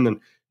pitcher. And then,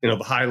 the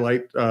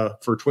highlight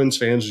for Twins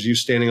fans is you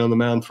standing on the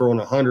mound throwing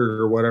 100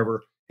 or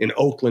whatever in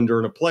Oakland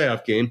during a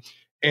playoff game.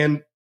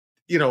 And,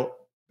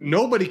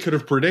 nobody could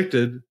have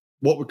predicted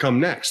what would come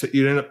next, that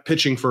you'd end up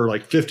pitching for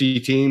like 50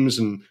 teams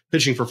and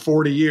pitching for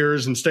 40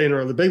 years and staying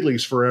around the big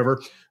leagues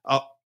forever.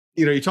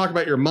 You talk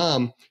about your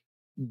mom.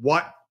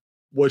 What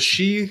was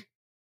she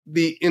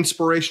the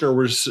inspiration, or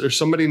was there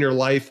somebody in your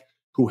life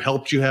who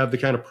helped you have the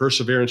kind of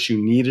perseverance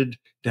you needed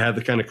to have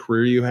the kind of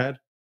career you had?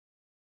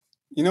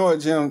 You know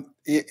what, Jim?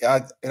 It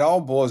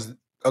all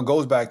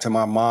goes back to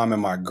my mom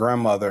and my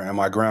grandmother and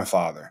my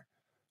grandfather.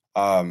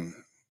 My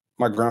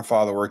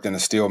grandfather worked in a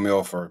steel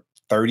mill for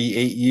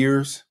 38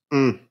 years.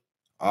 My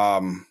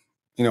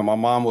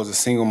mom was a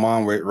single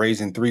mom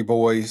raising 3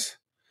 boys.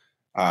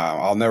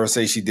 I'll never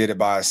say she did it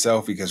by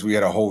herself, because we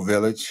had a whole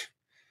village.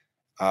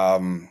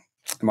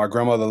 My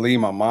grandmother Lee,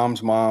 my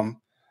mom's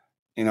mom,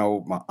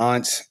 my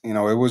aunts, it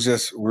was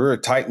just, we were a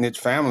tight-knit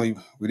family.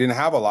 We didn't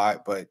have a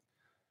lot, but,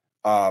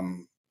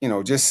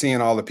 just seeing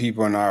all the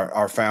people in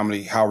our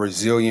family, how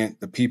resilient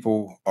the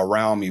people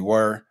around me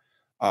were,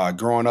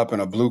 growing up in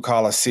a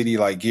blue-collar city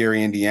like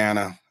Gary,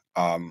 Indiana,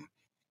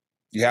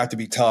 you have to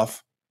be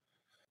tough.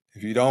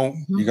 If you don't,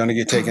 you're going to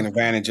get taken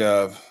advantage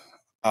of.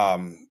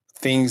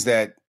 Things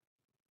that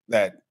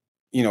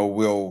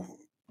will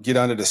get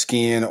under the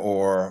skin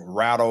or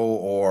rattle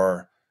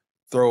or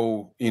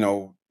throw,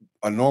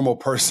 a normal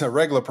person, a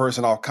regular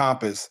person off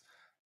compass.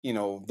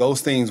 Those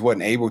things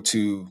wasn't able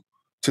to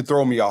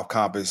throw me off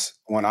compass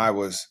when I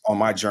was on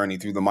my journey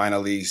through the minor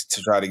leagues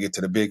to try to get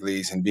to the big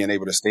leagues and being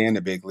able to stay in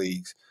the big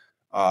leagues.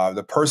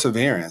 The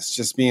perseverance,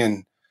 just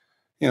being,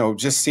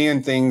 just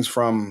seeing things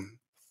from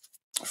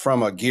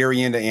a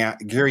Gary,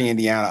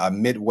 Indiana, a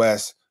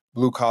Midwest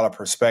blue collar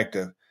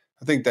perspective.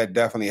 I think that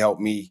definitely helped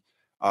me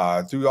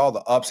through all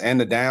the ups and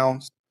the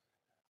downs.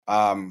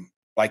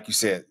 Like you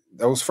said,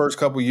 those first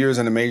couple of years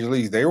in the major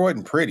leagues, they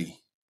wasn't pretty.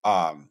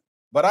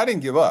 But I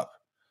didn't give up.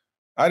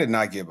 I did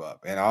not give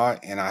up. And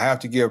I have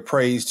to give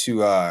praise to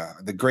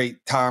the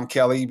great Tom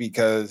Kelly,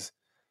 because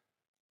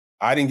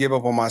I didn't give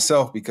up on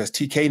myself, because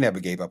TK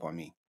never gave up on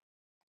me.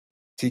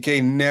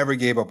 TK never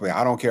gave up on me.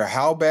 I don't care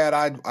how bad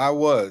I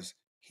was.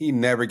 He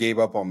never gave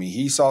up on me.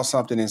 He saw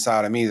something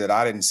inside of me that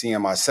I didn't see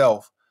in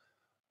myself.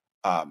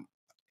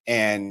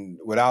 And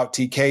without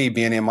TK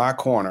being in my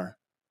corner,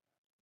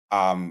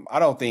 I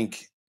don't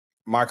think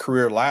my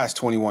career lasts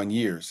 21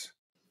 years.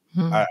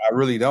 I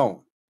really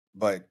don't.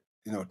 But,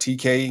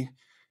 TK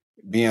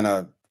being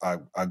a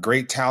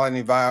great talent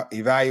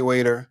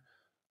evaluator,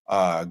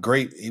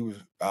 he was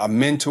a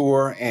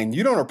mentor, and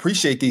you don't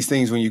appreciate these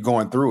things when you're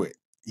going through it.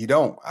 You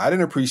don't. I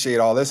didn't appreciate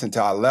all this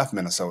until I left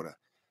Minnesota,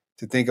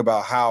 to think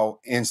about how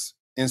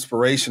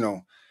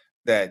inspirational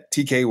that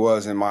TK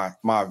was in my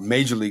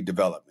major league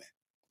development.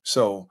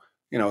 So,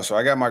 so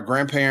I got my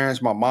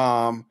grandparents, my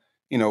mom,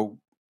 in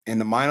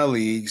the minor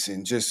leagues,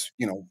 and just,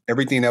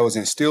 everything that was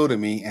instilled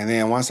in me. And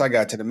then once I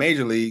got to the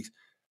major leagues,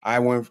 I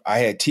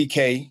had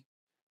TK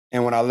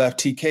And when I left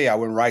TK, I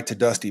went right to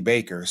Dusty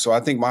Baker. So I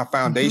think my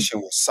foundation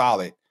was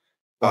solid.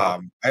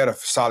 Wow. I had a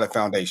solid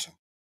foundation.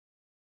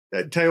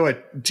 I tell you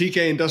what,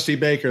 TK and Dusty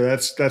Baker,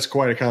 that's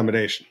quite a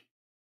combination.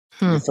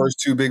 The first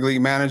two big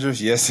league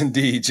managers? Yes,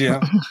 indeed,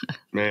 Jim.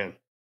 Man.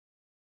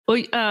 Well,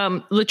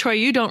 LaTroy,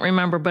 you don't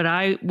remember, but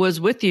I was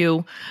with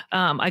you.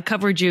 I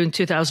covered you in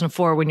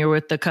 2004 when you were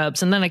with the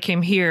Cubs. And then I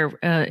came here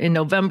in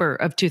November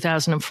of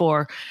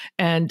 2004,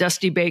 and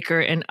Dusty Baker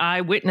and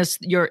I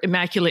witnessed your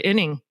immaculate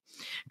inning,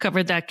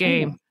 covered that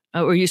game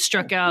where you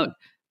struck out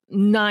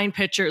 9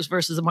 pitchers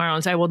versus the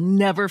Marlins. I will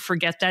never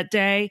forget that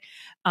day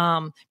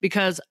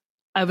because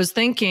I was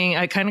thinking,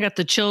 I kind of got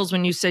the chills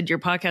when you said your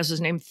podcast was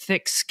named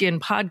Thick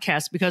Skin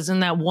Podcast, because in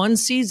that one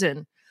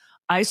season,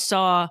 I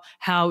saw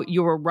how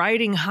you were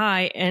riding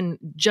high, and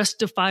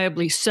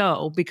justifiably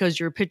so, because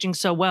you're pitching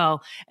so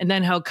well. And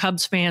then how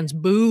Cubs fans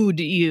booed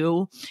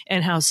you,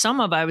 and how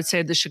some of, I would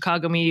say, the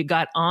Chicago media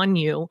got on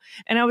you.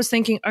 And I was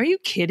thinking, are you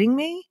kidding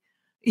me?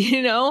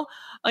 You know,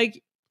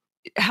 like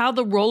how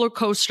the roller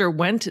coaster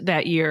went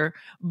that year.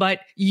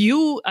 But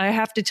you, I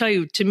have to tell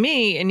you, to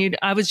me, and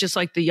I was just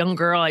like the young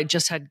girl. I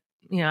just had,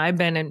 I've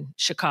been in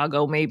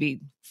Chicago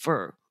maybe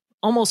for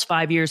almost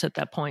 5 years at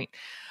that point.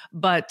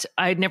 But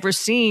I'd never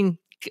seen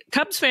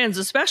Cubs fans,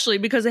 especially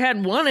because they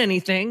hadn't won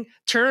anything,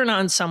 turn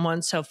on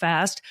someone so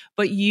fast.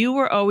 But you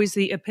were always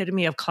the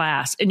epitome of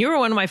class. And you were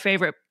one of my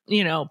favorite,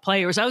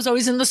 players. I was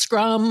always in the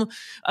scrum.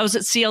 I was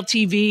at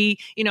CLTV.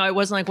 I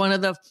wasn't like one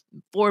of the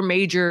 4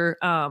 major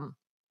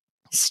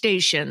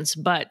stations,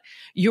 but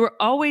you were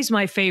always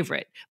my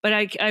favorite. But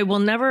I will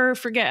never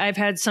forget, I've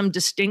had some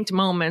distinct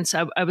moments.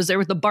 I was there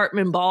with the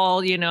Bartman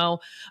ball,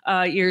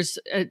 years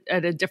at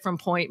a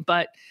different point.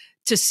 But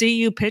to see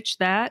you pitch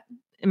that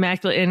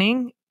immaculate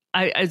inning,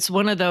 it's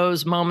one of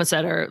those moments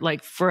that are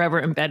like forever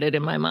embedded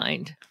in my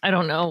mind. I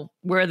don't know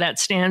where that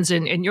stands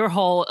in your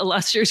whole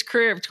illustrious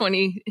career of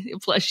 20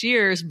 plus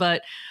years,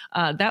 but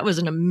that was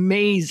an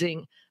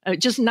amazing,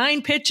 just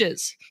 9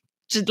 pitches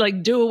to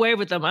like do away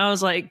with them. I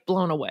was like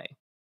blown away.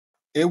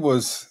 It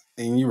was,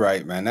 and you're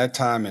right, man. That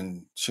time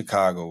in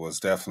Chicago was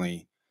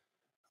definitely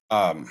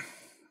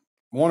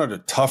one of the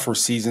tougher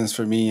seasons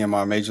for me in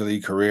my major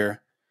league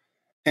career.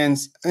 And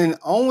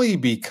only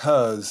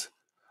because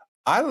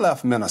I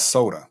left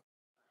Minnesota,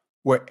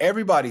 where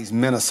everybody's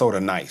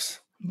Minnesota nice.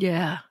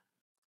 Yeah.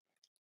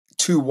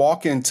 To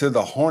walk into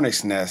the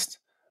hornet's nest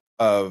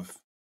of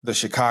the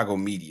Chicago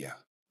media.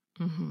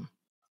 Mm-hmm.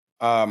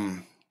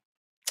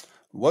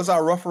 Was I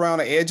rough around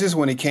the edges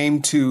when it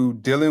came to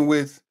dealing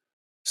with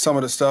some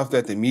of the stuff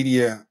that the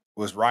media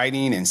was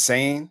writing and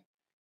saying?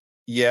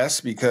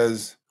 Yes,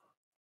 because,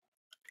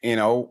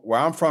 where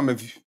I'm from,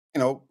 if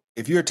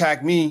you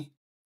attack me,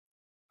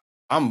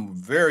 I'm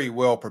very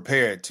well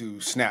prepared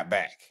to snap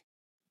back.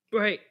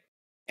 Right.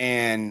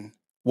 And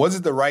was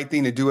it the right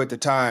thing to do at the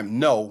time?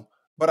 No,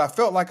 but I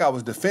felt like I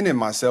was defending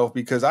myself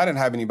because I didn't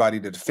have anybody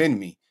to defend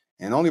me.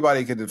 And the only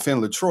body who could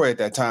defend LaTroy at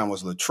that time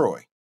was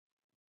LaTroy.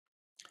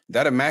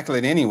 That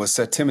immaculate inning was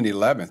September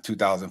 11th,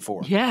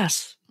 2004.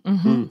 Yes.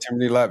 Mm-hmm.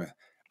 September 11th.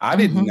 I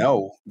didn't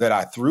know that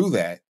I threw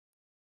that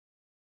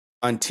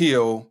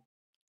until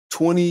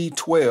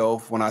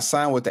 2012 when I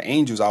signed with the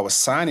Angels. I was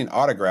signing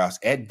autographs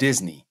at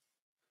Disney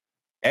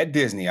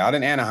out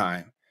in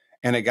Anaheim.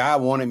 And a guy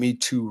wanted me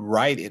to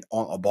write it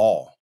on a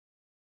ball.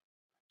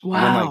 Wow.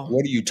 And I'm like,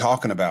 what are you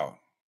talking about?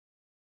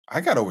 I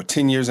got over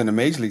 10 years in the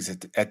major leagues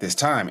at this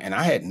time, and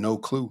I had no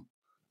clue.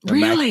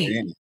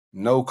 Really?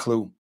 No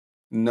clue.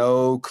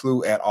 No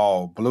clue at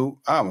all. Blue.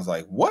 I was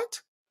like,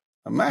 what?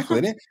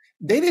 Immaculate. I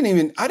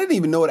didn't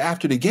even know it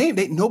after the game.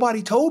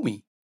 Nobody told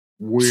me.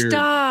 Weird.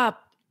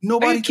 Stop.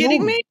 Nobody Are you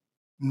kidding me?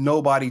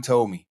 Nobody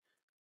told me.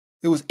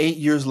 It was 8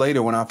 years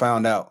later when I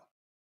found out.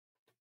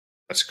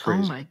 That's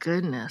crazy. Oh my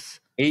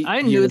goodness. 8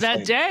 I knew years that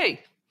later. day.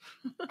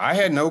 I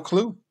had no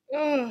clue.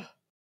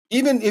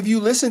 Even if you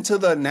listen to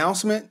the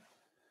announcement,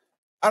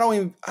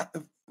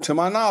 to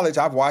my knowledge,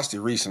 I've watched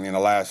it recently in the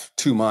last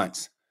 2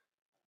 months.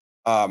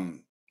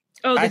 The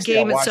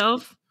game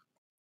itself?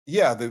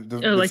 Yeah. The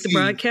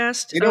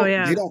broadcast? They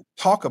don't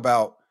talk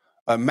about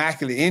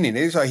immaculate inning.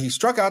 They say he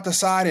struck out the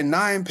side in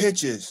 9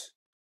 pitches.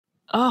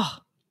 Oh.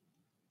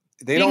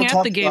 They don't talk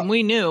at the game,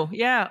 we knew.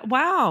 Yeah.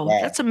 Wow.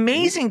 That's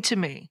amazing to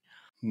me.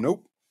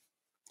 Nope.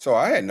 So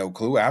I had no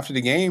clue. After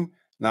the game,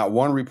 not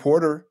one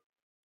reporter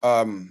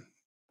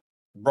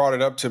brought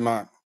it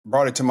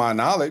to my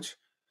knowledge.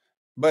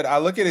 But I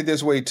look at it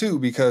this way too,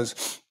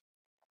 because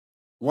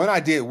when I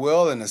did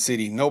well in the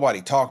city,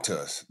 nobody talked to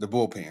us, the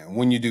bullpen.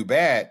 When you do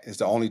bad, it's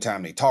the only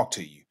time they talk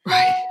to you.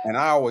 Right. And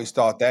I always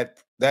thought that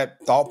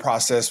thought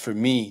process for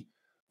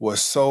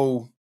was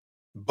so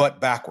butt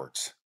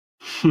backwards.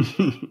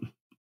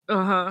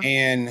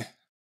 And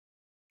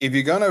if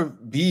you're going to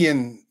be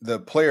in the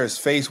player's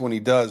face when he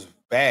does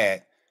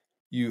bad,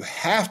 you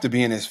have to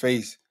be in his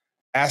face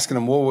asking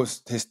him what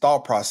was his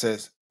thought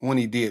process when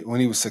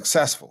he was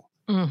successful.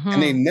 Mm-hmm.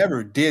 And they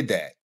never did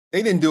that.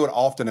 They didn't do it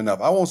often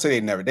enough. I won't say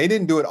they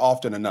didn't do it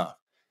often enough.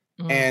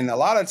 Mm-hmm. And a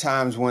lot of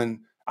times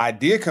when I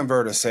did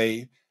convert a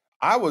save,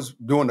 I was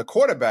doing the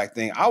quarterback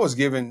thing. I was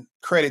giving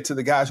credit to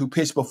the guys who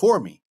pitched before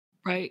me.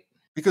 Right.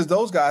 Because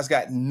those guys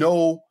got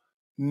no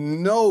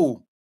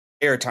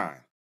airtime.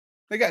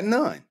 They got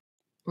none.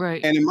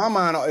 Right. And in my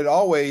mind,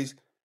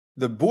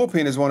 the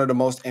bullpen is one of the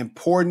most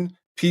important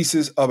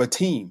pieces of a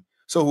team.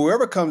 So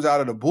whoever comes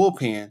out of the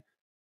bullpen,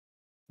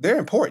 they're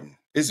important.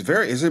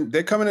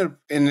 They're coming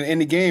in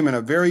the game in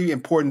a very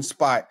important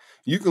spot.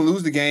 You can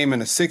lose the game in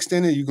the 6th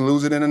inning, you can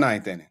lose it in the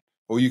 9th inning,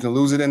 or you can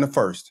lose it in the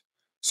 1st.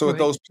 So at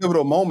those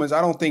pivotal moments,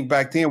 I don't think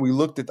back then we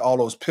looked at all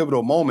those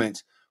pivotal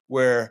moments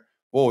where,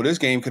 whoa, this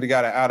game could have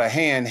got out of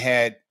hand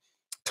had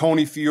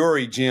Tony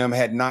Fiore, Jim,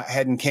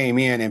 hadn't came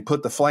in and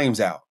put the flames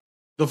out.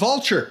 The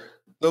vulture,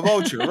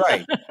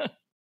 right.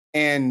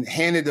 And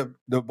handed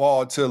the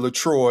ball to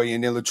LaTroy,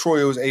 and then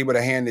LaTroy was able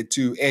to hand it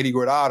to Eddie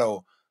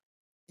Guardado.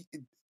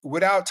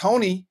 Without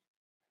Tony,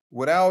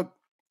 without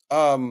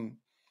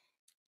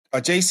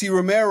J.C.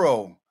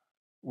 Romero,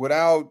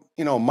 without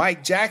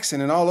Mike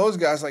Jackson and all those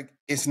guys, like,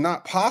 it's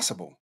not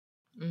possible.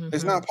 Mm-hmm.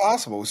 It's not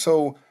possible.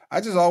 So I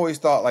just always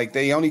thought like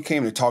they only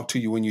came to talk to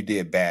you when you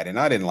did bad, and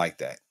I didn't like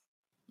that.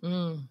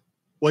 Mm.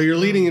 Well, you're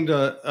leading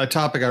into a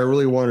topic I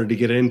really wanted to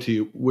get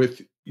into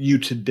with you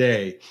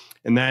today,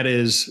 and that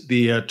is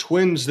the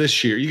Twins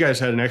this year. You guys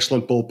had an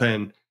excellent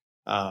bullpen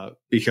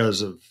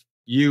because of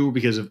you,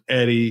 because of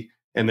Eddie,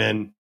 and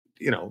then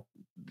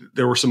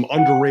there were some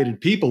underrated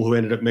people who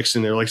ended up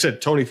mixing there. Like I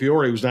said, Tony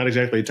Fiore was not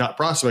exactly a top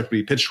prospect, but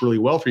he pitched really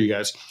well for you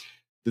guys.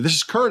 This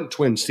is current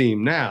Twins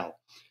team now.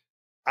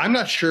 I'm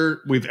not sure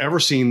we've ever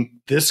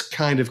seen this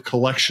kind of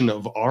collection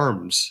of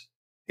arms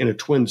in a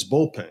Twins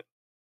bullpen.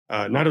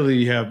 Not only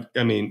you have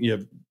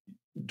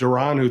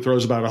Duran, who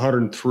throws about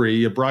 103.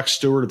 You have Brock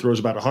Stewart, who throws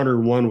about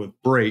 101 with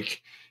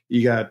break.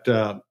 You got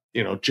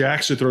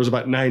Jax, who throws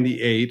about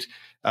 98.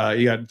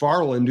 You got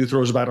Varland, who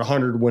throws about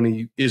 100 when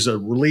he is a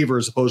reliever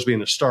as opposed to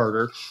being a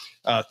starter.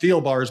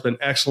 Thielbar has been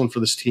excellent for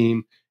this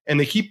team, and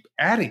they keep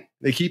adding.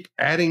 They keep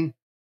adding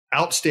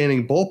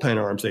outstanding bullpen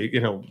arms. They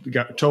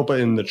got Topa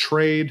in the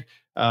trade.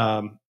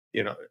 I'm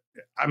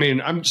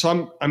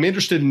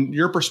interested in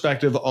your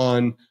perspective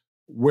on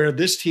where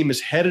this team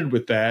is headed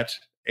with that,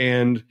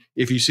 and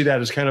if you see that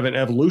as kind of an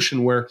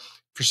evolution where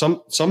for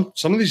some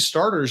of these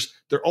starters,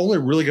 they're only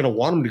really going to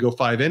want them to go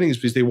 5 innings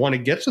because they want to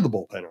get to the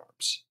bullpen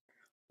arms.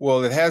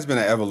 Well, it has been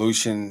an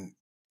evolution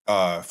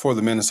for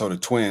the Minnesota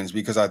Twins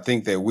because I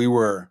think we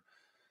were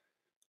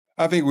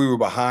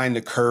behind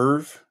the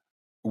curve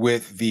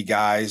with the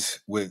guys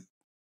with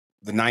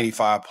the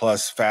 95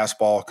 plus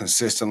fastball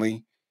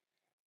consistently.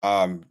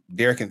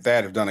 Derek and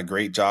Thad have done a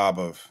great job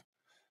of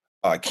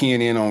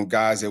keying in on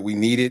guys that we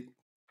needed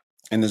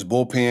in this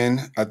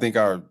bullpen. I think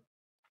our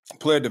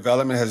player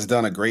development has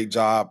done a great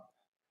job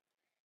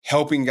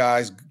helping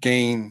guys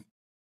gain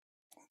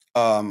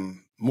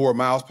more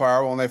miles per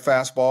hour on their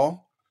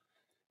fastball.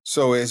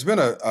 So it's been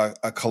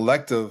a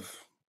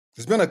collective.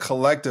 It's been a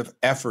collective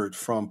effort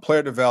from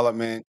player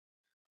development,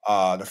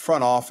 the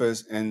front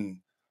office, and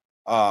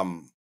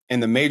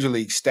the major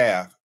league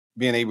staff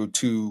being able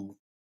to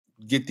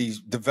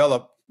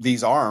develop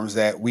these arms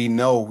that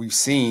we've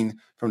seen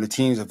from the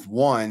teams that have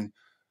won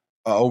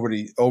over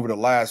the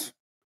last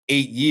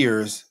 8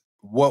 years.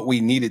 What we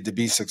needed to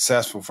be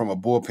successful from a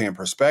bullpen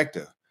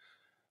perspective.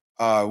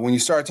 When you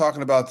start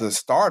talking about the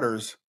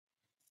starters,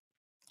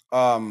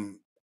 last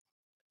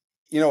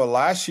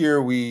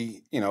year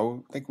I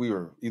think we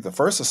were either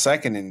first or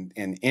second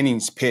in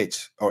innings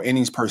pitched or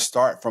innings per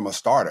start from a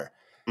starter.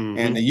 Mm-hmm.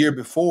 And the year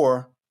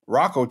before,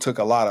 Rocco took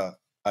a lot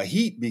of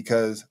heat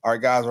because our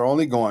guys are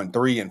only going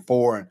 3 and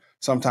 4 and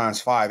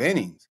sometimes 5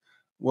 innings.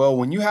 Well,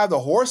 when you have the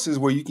horses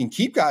where you can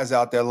keep guys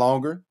out there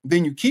longer,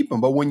 then you keep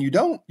them. But when you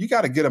don't, you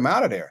got to get them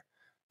out of there.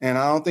 And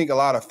I don't think a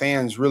lot of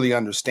fans really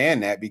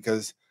understand that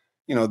because,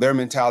 their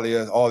mentality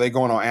is, they're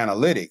going on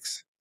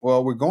analytics.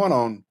 Well, we're going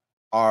on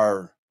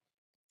our,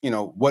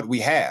 what we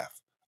have,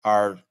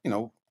 what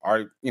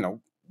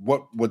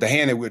with the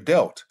hand that we're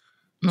dealt.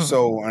 Mm-hmm.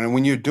 So, and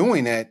when you're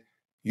doing that,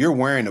 you're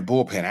wearing the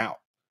bullpen out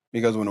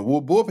because when the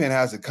bullpen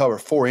has to cover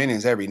 4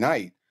 innings every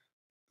night,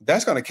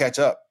 that's going to catch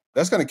up.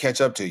 That's going to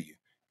catch up to you.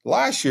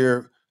 Last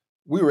year,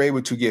 we were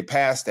able to get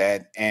past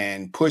that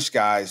and push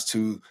guys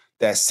to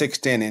that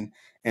 6th inning.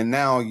 And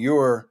now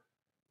your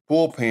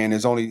bullpen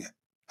is only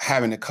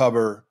having to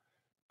cover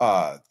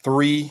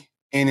 3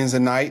 innings a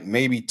night,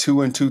 maybe 2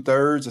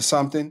 2/3 or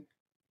something.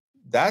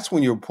 That's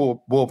when your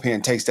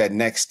bullpen takes that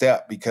next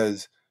step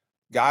because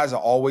guys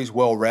are always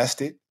well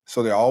rested,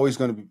 so they're always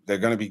going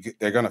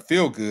to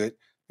feel good.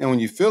 And when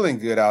you're feeling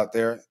good out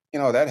there,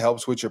 that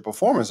helps with your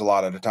performance a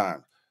lot of the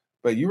time.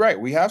 But you're right,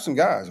 we have some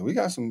guys, we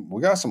got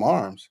some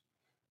arms.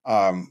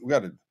 We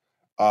got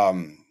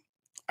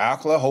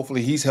Alcala.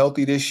 Hopefully he's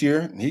healthy this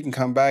year and he can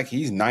come back.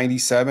 He's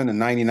 97 and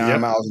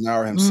 99 miles an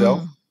hour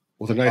himself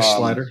with a nice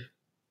slider.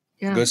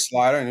 Yeah. Good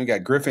slider. And we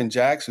got Griffin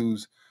Jax,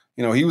 who's,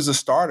 he was a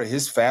starter.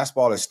 His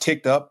fastball has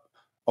ticked up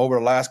over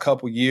the last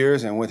couple of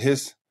years. And with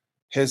his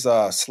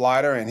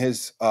slider and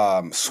his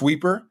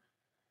sweeper,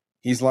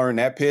 he's learned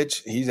that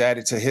pitch. He's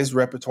added to his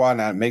repertoire.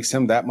 Now it makes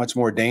him that much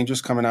more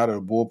dangerous coming out of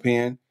the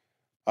bullpen.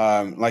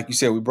 Like you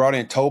said, we brought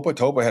in Topa.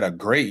 Topa had a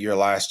great year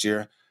last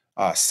year.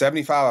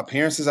 75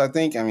 appearances, I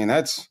think. I mean,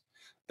 that's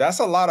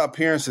a lot of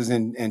appearances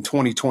in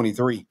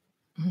 2023.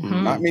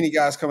 Mm-hmm. Not many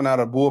guys coming out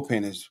of the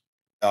bullpen is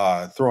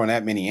throwing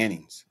that many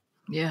innings.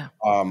 Yeah.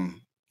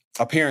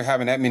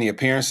 Having that many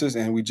appearances,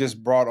 and we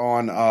just brought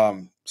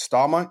on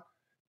Stallman.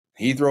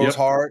 He throws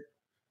hard.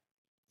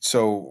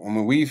 So I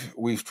mean,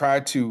 we've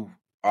tried to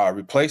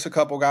replace a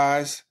couple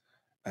guys,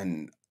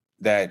 and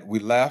that we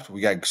left.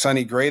 We got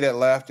Sonny Gray that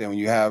left, and when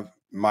you have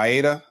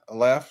Maeda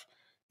left,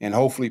 and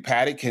hopefully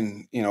Paddock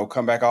can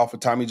come back off of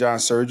Tommy John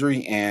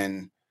surgery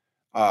and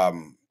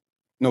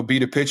be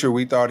the pitcher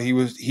we thought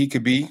he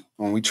could be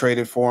when we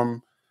traded for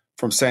him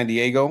from San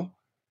Diego.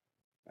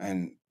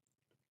 And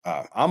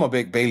I'm a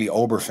big Bailey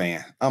Ober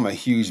fan. I'm a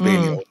huge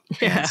Bailey Ober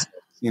fan.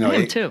 Yeah,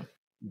 me too.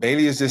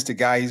 Bailey is just a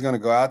guy. He's going to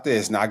go out there.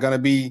 It's not going to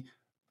be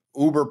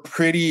uber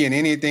pretty and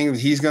anything.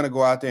 He's going to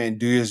go out there and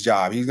do his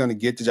job. He's going to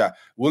get the job.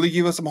 Will he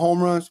give us some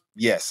home runs?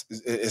 Yes,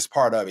 it's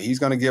part of it. He's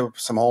going to give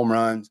some home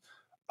runs.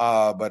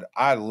 But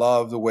I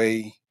love the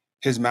way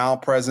his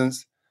mound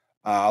presence.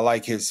 I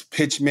like his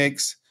pitch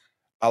mix.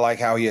 I like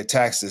how he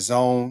attacks the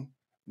zone.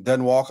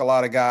 Doesn't walk a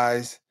lot of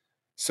guys.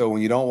 So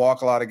when you don't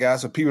walk a lot of guys,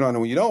 so people don't know,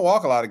 when you don't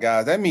walk a lot of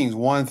guys, that means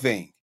one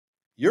thing.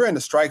 You're in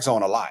the strike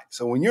zone a lot.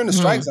 So when you're in the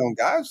strike zone,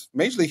 guys,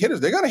 major league hitters,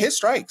 they're going to hit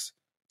strikes.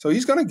 So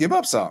he's going to give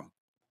up some.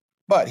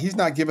 But he's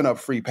not giving up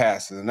free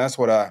passes. And that's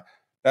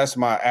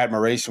my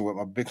admiration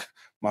with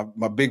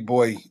my big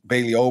boy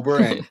Bailey Ober.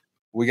 And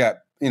we got,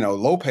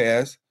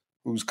 Lopez,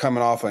 who's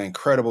coming off an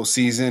incredible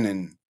season.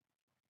 And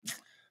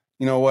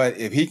you know what?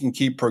 If he can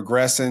keep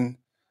progressing,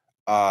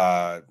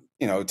 to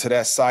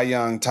that Cy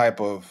Young type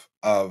of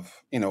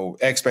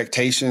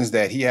expectations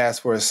that he has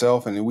for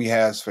himself and that we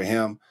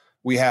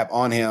have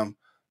on him,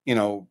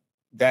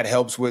 that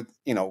helps with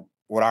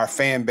our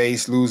fan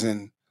base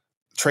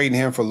trading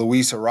him for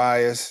Luis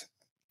Arias.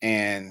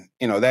 And,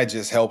 that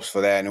just helps for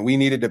that. And we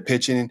needed the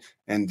pitching,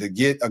 and to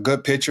get a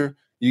good pitcher,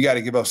 you got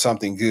to give up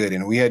something good.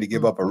 And we had to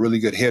give up a really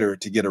good hitter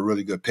to get a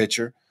really good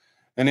pitcher.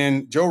 And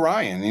then Joe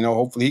Ryan,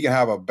 hopefully he can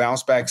have a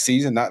bounce back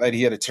season. Not that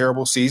he had a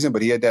terrible season,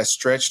 but he had that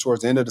stretch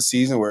towards the end of the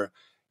season where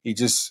he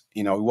just,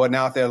 he wasn't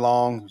out there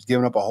long. He was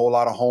giving up a whole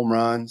lot of home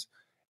runs.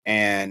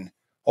 And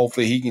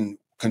hopefully he can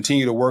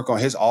continue to work on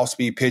his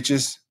off-speed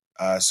pitches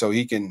so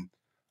he can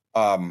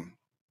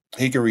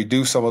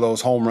reduce some of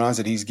those home runs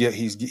that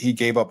he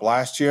gave up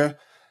last year.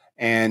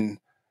 And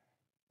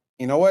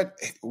you know what?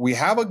 We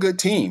have a good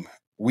team.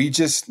 We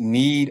just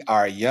need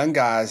our young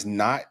guys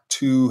not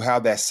to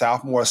have that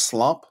sophomore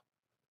slump.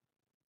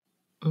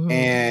 Mm-hmm.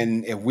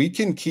 And if we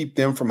can keep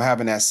them from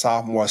having that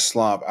sophomore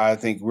slump, I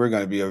think we're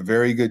going to be a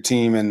very good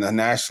team in the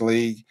National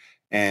League.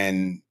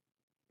 And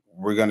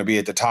we're going to be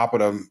at the top of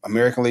the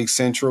American League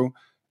Central.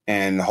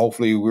 And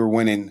hopefully we're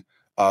winning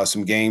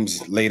some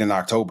games late in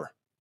October.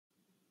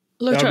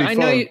 LaTroy, I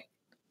know you.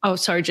 Oh,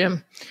 sorry,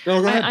 Jim.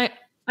 No, go ahead.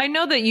 I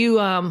know that you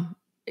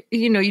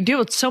you deal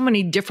with so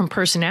many different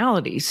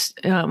personalities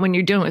when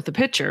you're dealing with the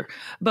pitcher.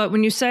 But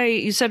when you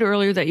said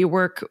earlier that you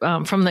work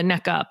from the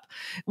neck up,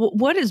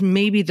 what is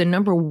maybe the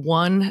number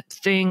one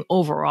thing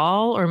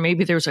overall, or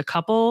maybe there's a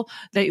couple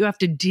that you have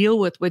to deal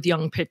with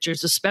young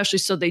pitchers, especially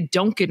so they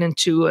don't get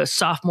into a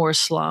sophomore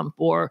slump,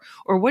 or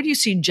what do you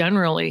see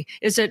generally?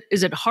 Is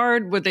it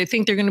hard where they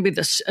think they're going to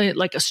be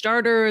like a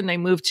starter and they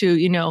move to,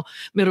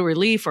 middle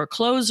relief or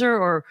closer,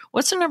 or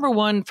what's the number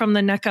one from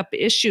the neck up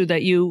issue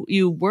that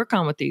you work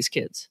on with these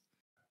kids?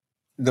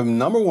 The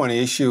number one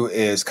issue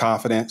is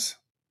confidence.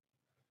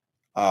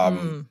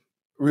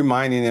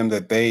 Reminding them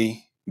that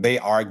they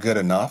are good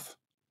enough.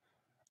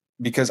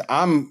 Because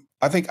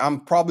I think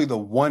I'm probably the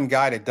one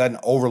guy that doesn't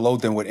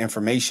overload them with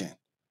information.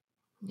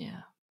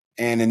 Yeah.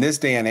 And in this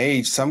day and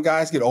age, some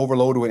guys get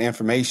overloaded with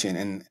information.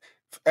 And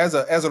as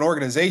an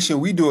organization,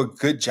 we do a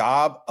good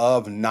job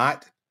of we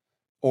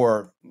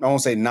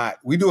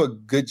do a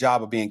good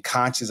job of being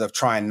conscious of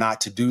trying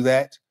not to do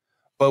that.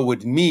 But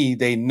with me,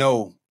 they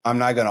know I'm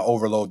not going to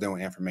overload them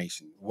with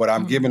information. What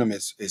I'm giving them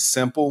is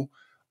simple.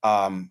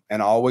 And I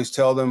always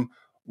tell them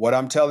what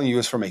I'm telling you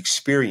is from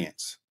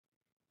experience,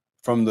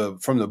 from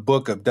the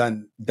book of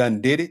done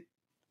did it,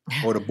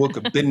 or the book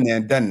of been there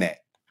and done that.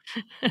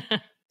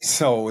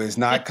 So it's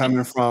not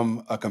coming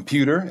from a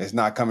computer. It's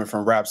not coming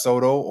from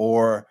Rapsodo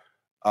or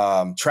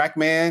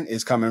TrackMan.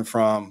 It's coming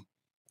from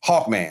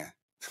Hawkman.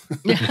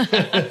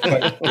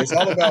 But it's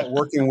all about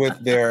working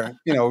with their,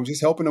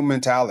 just helping them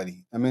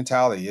mentality.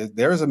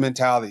 There's a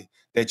mentality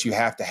that you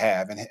have to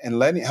have,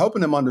 and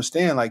helping them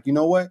understand, like, you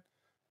know what,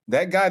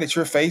 that guy that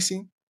you're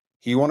facing,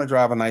 he want to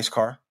drive a nice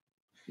car.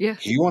 Yeah.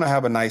 He want to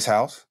have a nice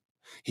house.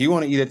 He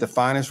want to eat at the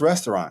finest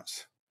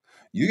restaurants.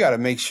 You got to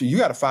make sure, you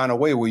got to find a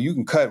way where you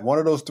can cut one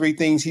of those three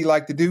things he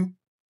like to do.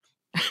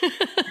 You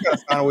got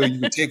to find a way you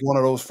can take one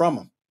of those from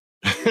him.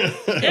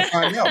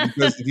 Find out,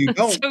 because if you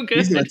don't, so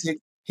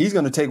he's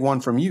going to take one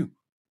from you.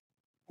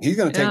 He's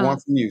going to take one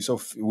from you. So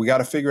we got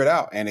to figure it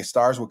out. And it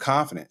starts with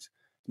confidence.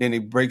 Then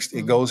it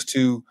goes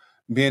to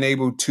being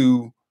able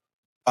to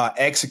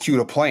execute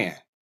a plan.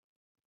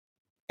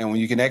 And when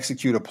you can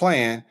execute a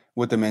plan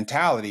with the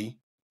mentality,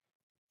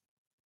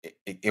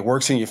 it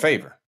works in your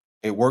favor.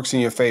 It works in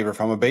your favor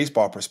from a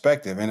baseball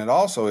perspective. And it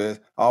also is,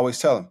 I always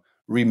tell them,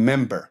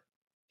 remember,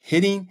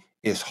 hitting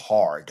is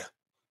hard.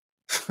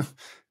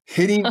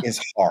 Hitting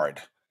is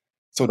hard.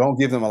 So don't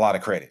give them a lot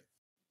of credit.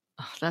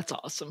 Oh, that's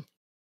awesome.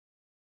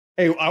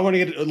 Hey, I want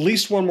to get at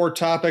least one more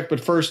topic, but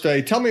first,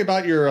 tell me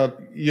about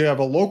you have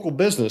a local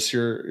business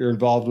you're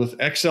involved with,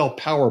 XL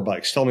Power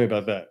Bikes. Tell me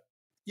about that.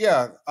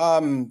 Yeah.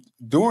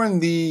 During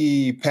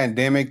the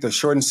pandemic, the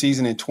shortened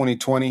season in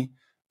 2020,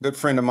 good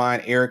friend of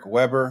mine, Eric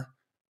Weber,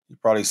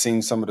 you've probably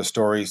seen some of the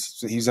stories.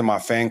 He's in my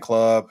fan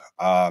club.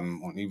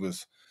 When he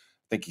was,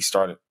 I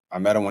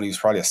met him when he was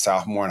probably a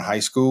sophomore in high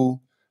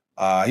school.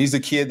 He's the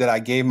kid that I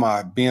gave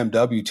my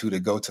BMW to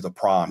go to the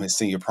prom, his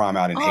senior prom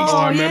out in Hastings. Oh,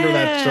 I remember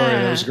that story.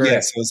 That was great.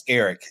 Yes, it was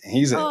Eric.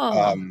 He's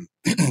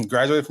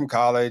graduated from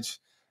college,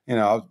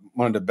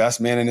 one of the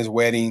best men in his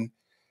wedding.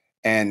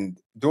 And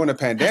during the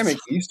pandemic,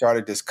 he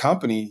started this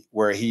company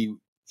where he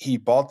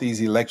bought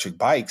these electric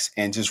bikes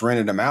and just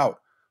rented them out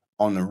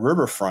on the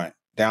riverfront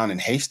down in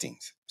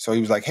Hastings. So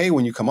he was like, hey,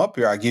 when you come up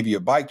here, I'll give you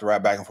a bike to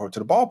ride back and forth to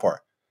the ballpark.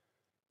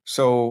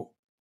 So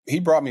he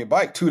brought me a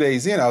bike. 2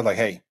 days in, I was like,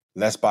 hey,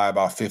 let's buy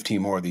about 15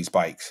 more of these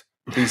bikes.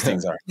 These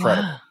things are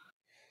incredible. Wow.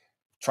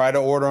 Tried to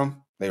order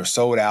them. They were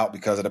sold out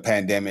because of the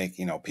pandemic.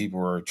 People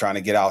were trying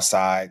to get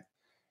outside.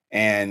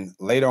 And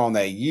later on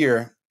that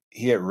year,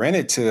 he had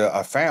rented to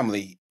a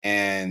family,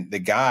 and the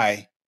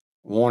guy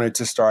wanted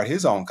to start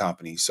his own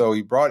company. So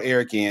he brought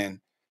Eric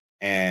in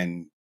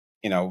and,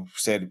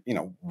 said,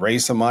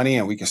 raise some money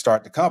and we can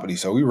start the company.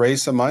 So we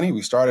raised some money.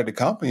 We started the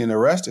company, and the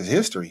rest is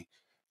history.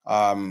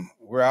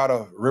 We're out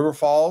of River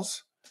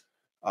Falls.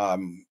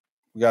 We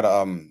got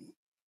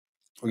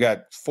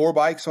 4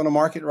 bikes on the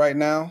market right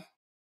now.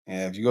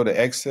 And if you go to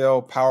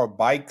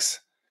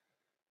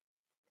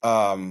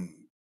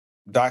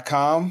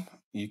xlpowerbikes.com,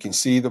 you can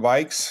see the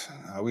bikes.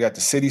 We got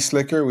the City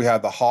Slicker. We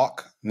have the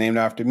Hawk, named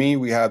after me.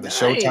 We have the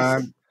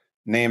Showtime,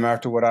 named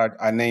after what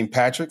I named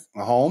Patrick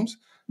Mahomes.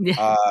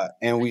 Yeah.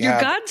 And we your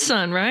have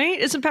godson, right?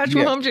 Isn't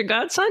Patrick Mahomes your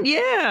godson?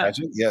 Yeah.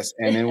 Patrick, yes.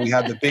 And then we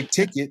have the Big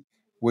Ticket,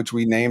 which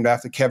we named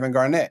after Kevin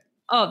Garnett.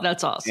 Oh,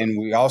 that's awesome. And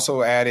we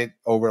also added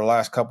over the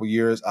last couple of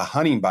years a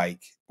hunting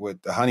bike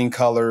with the hunting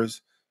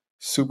colors,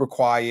 super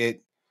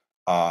quiet.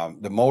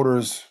 The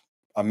motor's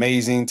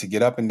amazing to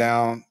get up and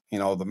down,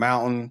 the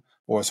mountain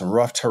or some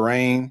rough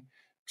terrain.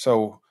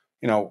 So,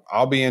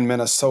 I'll be in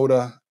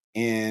Minnesota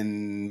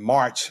in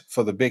March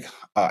for the big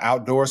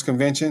outdoors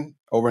convention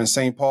over in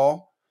St.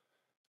 Paul.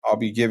 I'll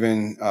be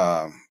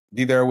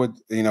be there with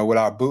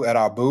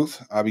our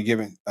booth. I'll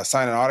be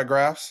signing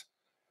autographs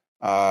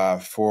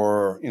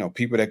for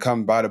people that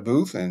come by the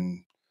booth,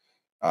 and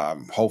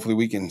hopefully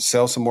we can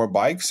sell some more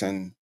bikes.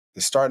 And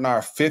it's starting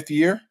our 5th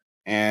year,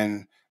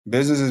 and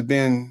business has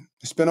been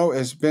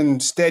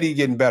steady,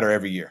 getting better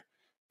every year.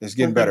 It's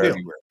getting better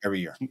every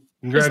year.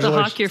 Is the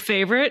Hawk your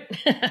favorite?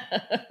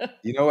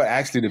 You know what?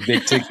 Actually, the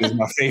Big Ticket is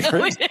my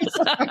favorite.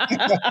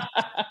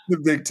 The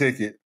Big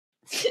Ticket.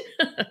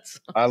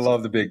 Awesome. I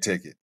love the Big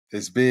Ticket.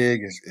 It's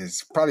big.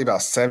 It's probably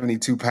about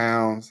 72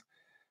 pounds.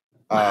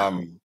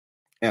 Wow.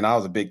 And I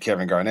was a big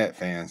Kevin Garnett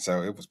fan,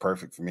 so it was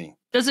perfect for me.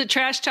 Does it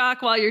trash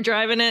talk while you're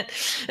driving it?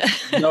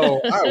 No,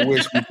 I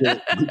wish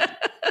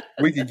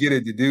we could get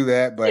it to do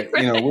that, but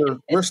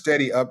we're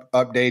steady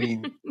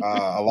updating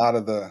a lot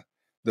of the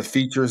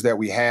features that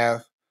we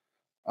have.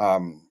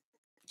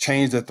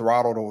 Change the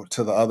throttle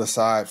to the other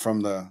side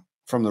from the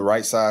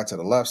right side to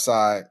the left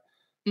side.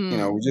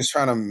 We're just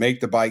trying to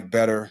make the bike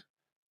better.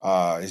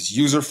 It's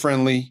user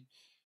friendly.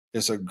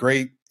 It's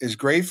great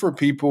for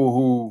people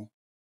who,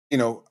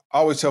 I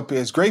always tell people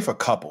it's great for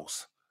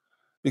couples,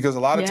 because a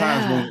lot of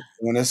times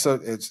when it's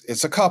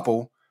a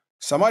couple,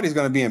 somebody's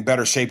going to be in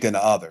better shape than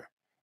the other.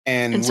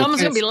 And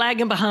someone's going to be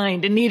lagging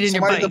behind and needing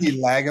your bike. Somebody's going to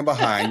be lagging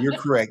behind. You're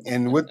correct.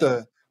 And with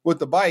the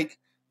bike,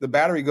 the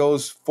battery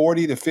goes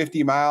 40 to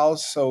 50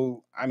 miles.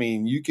 So,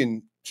 you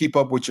can keep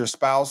up with your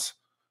spouse,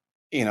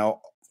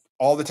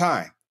 all the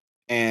time.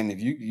 And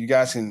if you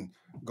guys can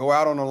go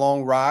out on a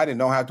long ride and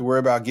don't have to worry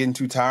about getting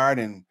too tired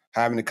and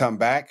having to come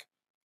back,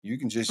 you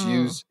can just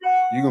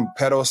you can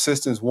pedal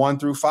assistance 1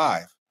 through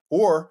 5,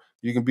 or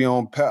you can be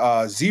on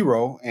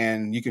 0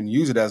 and you can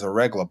use it as a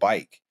regular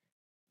bike.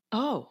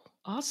 Oh,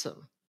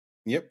 awesome.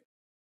 Yep.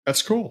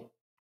 That's cool.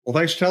 Well,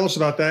 thanks for telling us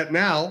about that.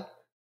 Now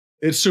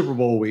it's Super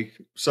Bowl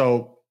week.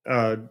 So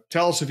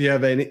tell us if you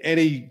have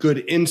any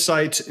good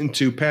insights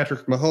into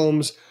Patrick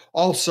Mahomes.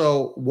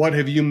 Also, what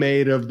have you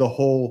made of the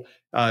whole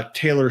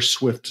Taylor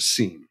Swift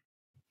scene?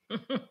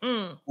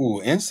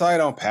 Ooh,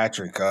 insight on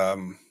Patrick.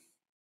 You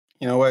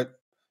know what?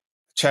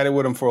 Chatted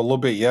with him for a little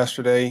bit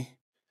yesterday.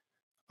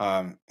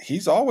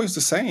 He's always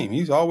the same.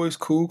 He's always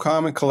cool,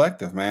 calm, and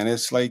collective, man.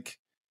 It's like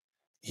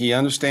he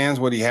understands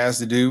what he has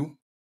to do.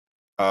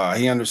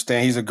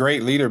 He's a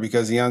great leader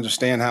because he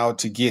understands how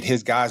to get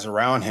his guys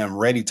around him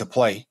ready to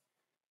play.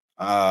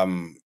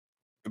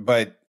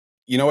 But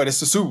you know what? It's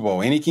the Super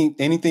Bowl. Anything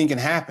can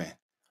happen.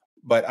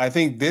 But I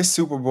think this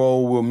Super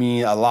Bowl will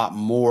mean a lot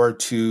more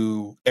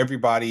to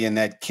everybody in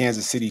that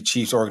Kansas City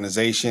Chiefs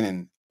organization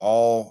and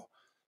all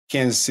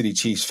Kansas City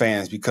Chiefs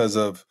fans because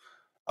of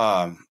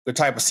the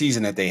type of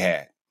season that they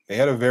had. They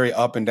had a very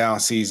up and down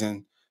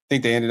season. I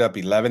think they ended up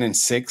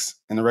 11-6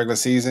 in the regular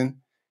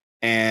season.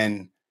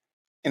 And,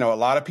 a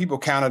lot of people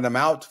counted them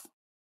out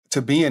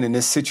to being in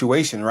this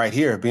situation right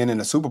here, being in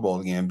the Super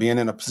Bowl again, being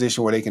in a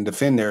position where they can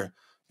defend their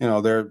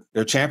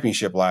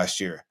championship last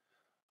year.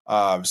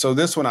 So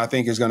this one, I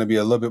think, is going to be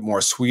a little bit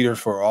more sweeter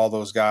for all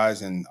those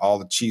guys and all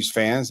the Chiefs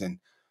fans. And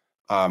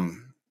I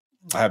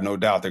have no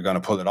doubt they're going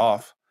to pull it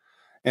off.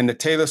 And the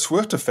Taylor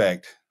Swift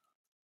effect,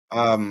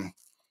 you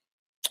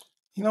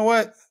know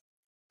what?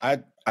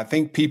 I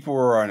think people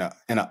are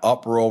in an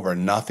uproar over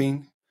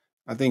nothing.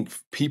 I think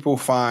people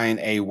find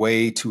a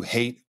way to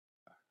hate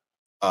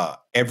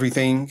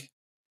everything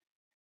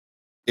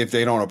if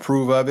they don't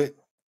approve of it.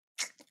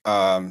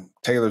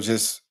 Taylor's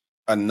just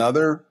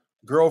another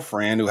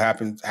girlfriend who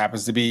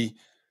happens to be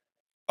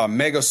a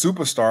mega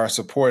superstar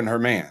supporting her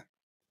man.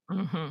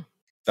 Mm-hmm.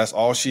 That's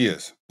all she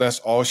is. That's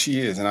all she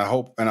is. And I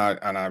hope and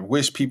I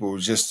wish people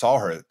just saw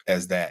her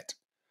as that.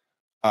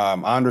 I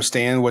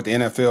understand what the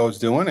NFL is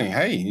doing, and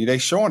hey, they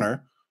showing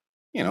her,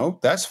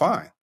 that's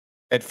fine.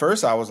 At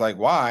first I was like,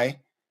 why?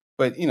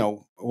 But,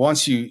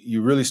 once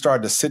you really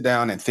start to sit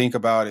down and think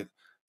about it,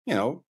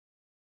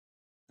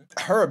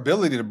 her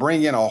ability to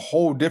bring in a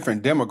whole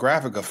different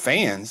demographic of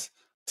fans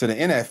to the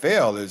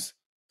NFL is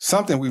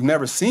something we've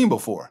never seen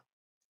before.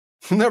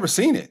 Never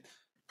seen it.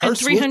 And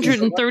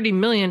 $330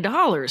 million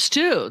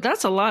too.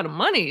 That's a lot of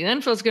money. The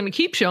NFL's going to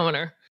keep showing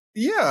her.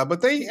 Yeah,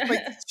 but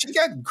she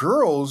got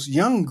girls,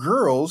 young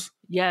girls,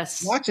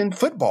 yes, watching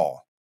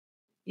football.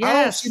 Yes.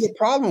 I don't see the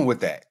problem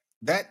with that.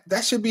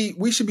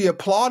 We should be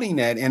applauding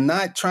that and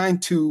not trying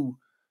to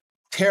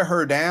tear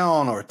her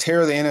down or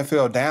tear the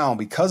NFL down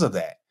because of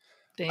that.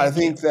 I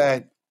think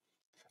that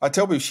I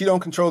tell people she don't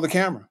control the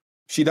camera.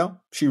 She don't.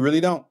 She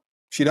really don't.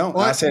 She don't.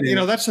 Well, I said,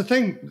 that's the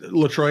thing,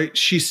 LaTroy.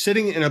 She's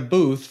sitting in a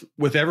booth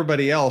with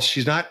everybody else.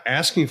 She's not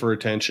asking for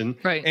attention.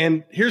 Right.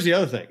 And here's the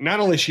other thing. Not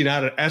only is she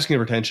not asking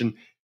for attention,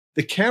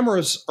 the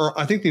cameras are,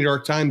 I think the New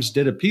York Times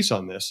did a piece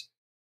on this.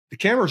 The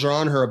cameras are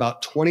on her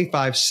about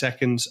 25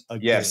 seconds a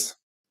game. Yes.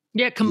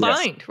 Yeah,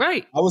 combined. Yes.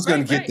 Right. I was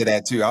going to get to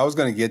that too. I was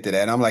going to get to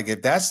that. And I'm like,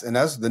 and that's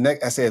the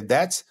next, I said,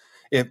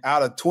 if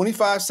out of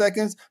 25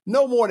 seconds,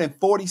 no more than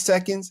 40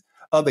 seconds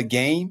of the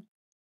game,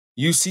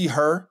 you see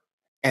her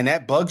and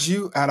that bugs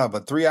you out of a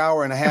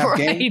 3.5-hour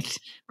game.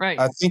 Right.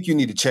 I think you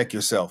need to check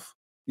yourself.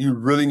 You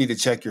really need to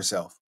check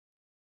yourself.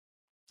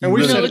 And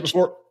we've said it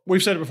before.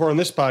 We've said it before on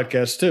this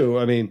podcast too.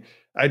 I mean,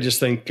 I just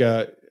think,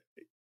 first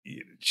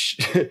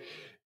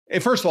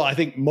of all, I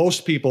think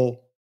most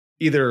people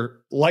either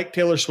like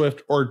Taylor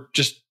Swift or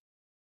just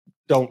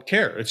don't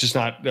care. It's just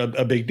not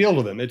a big deal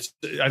to them. I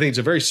think it's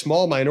a very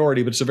small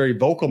minority, but it's a very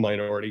vocal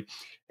minority.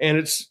 And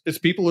it's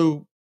people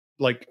who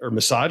are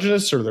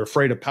misogynists or they're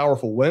afraid of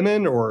powerful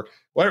women or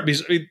whatever.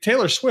 Because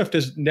Taylor Swift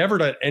has never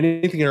done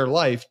anything in her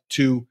life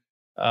to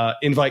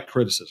invite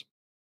criticism.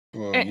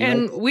 Well,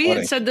 and we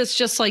had said this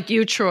just like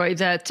you, Troy,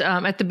 that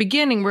at the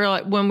beginning,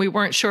 when we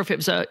weren't sure if it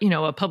was a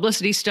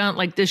publicity stunt,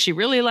 like, does she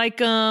really like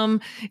him?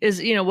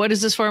 What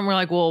is this for? And we're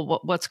like, well,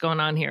 what's going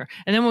on here?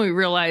 And then when we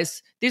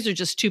realized these are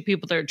just two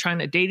people that are trying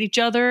to date each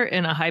other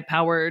in a high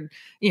powered,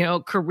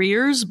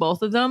 careers,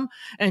 both of them.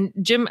 And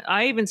Jim,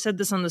 I even said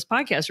this on this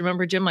podcast.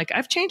 Remember, Jim, like,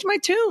 I've changed my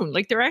tune.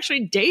 Like, they're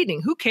actually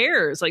dating. Who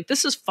cares? Like,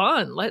 this is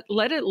fun.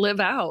 Let it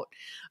live out.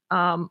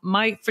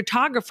 My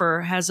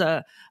photographer has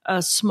a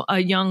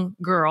young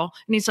girl,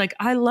 and he's like,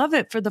 I love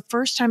it. For the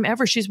first time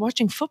ever, she's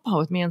watching football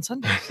with me on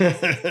Sunday.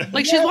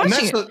 Like, she's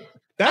watching it.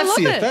 That's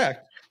the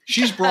effect.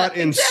 She's brought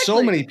in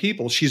so many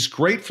people. She's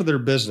great for their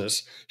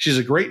business. She's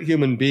a great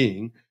human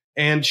being.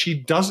 And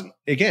she's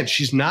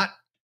not,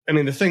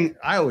 the thing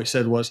I always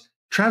said was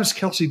Travis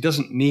Kelce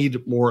doesn't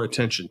need more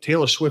attention.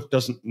 Taylor Swift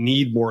doesn't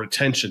need more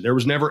attention. There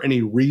was never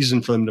any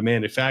reason for them to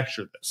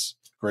manufacture this.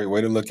 Great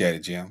way to look at it,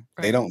 Jim.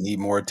 Right. They don't need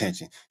more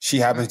attention. She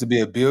happens to be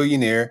a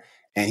billionaire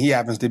and he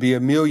happens to be a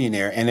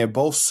millionaire, and they're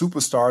both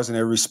superstars in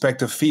their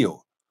respective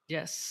field.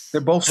 Yes. They're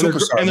both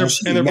superstars.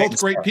 And they're both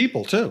great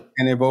people too.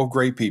 And they're both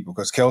great people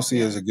because Kelce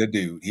is a good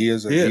dude. He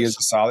is a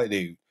solid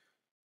dude.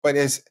 But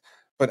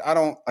I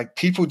don't like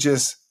people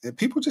just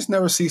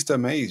never cease to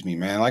amaze me,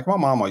 man. Like my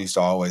mama used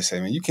to always say,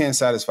 man, you can't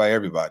satisfy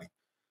everybody.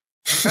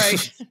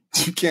 Right.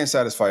 You can't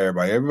satisfy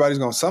everybody.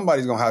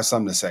 Somebody's gonna have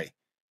something to say.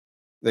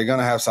 They're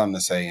gonna have something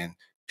to say. And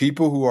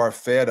people who are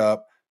fed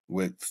up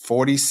with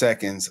 40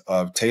 seconds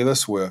of Taylor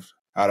Swift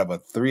out of a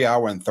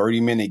 3-hour and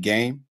 30-minute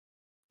game,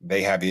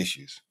 they have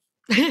issues.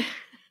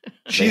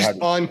 She's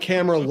on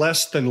camera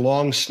less than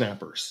long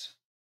snappers.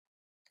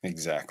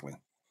 Exactly.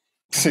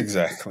 Hey,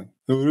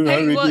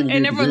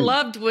 and everyone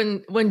loved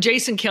when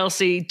Jason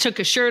Kelce took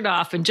his shirt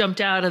off and jumped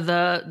out of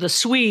the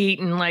suite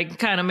and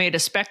kind of made a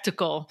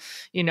spectacle.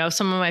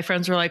 Some of my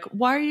friends were like,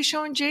 "Why are you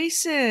showing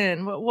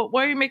Jason?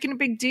 Why are you making a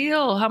big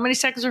deal? How many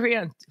seconds are he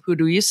on? Who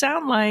do you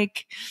sound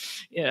like?"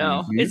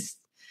 It's.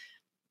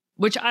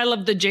 Which I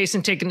love the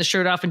Jason taking the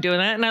shirt off and doing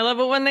that. And I love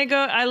it when they go,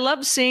 I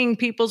love seeing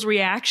people's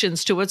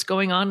reactions to what's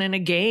going on in a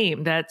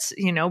game. That's,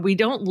 we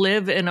don't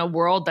live in a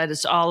world that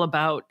is all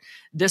about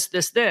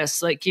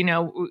this. Like,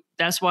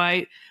 that's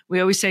why we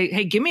always say,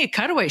 hey, give me a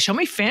cutaway. Show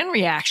me fan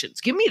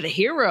reactions. Give me the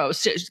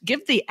heroes.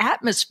 Give the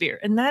atmosphere.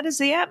 And that is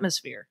the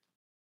atmosphere.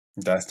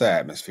 That's the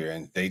atmosphere.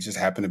 And she just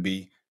happened to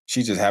be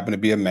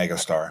a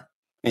megastar.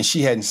 And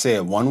she hadn't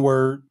said one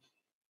word,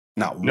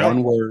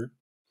 one word.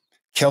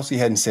 Kelsey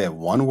hadn't said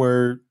one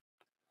word.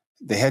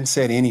 They hadn't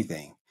said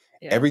anything.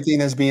 Yeah. Everything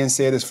that's being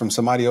said is from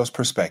somebody else's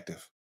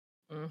perspective.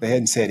 Mm-hmm. They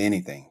hadn't said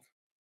anything.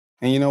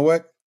 And you know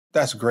what?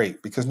 That's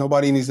great because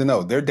nobody needs to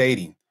know. They're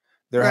dating.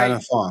 They're having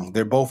fun.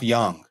 They're both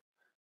young.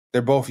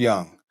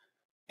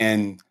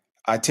 And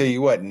I tell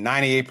you what,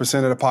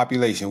 98% of the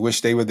population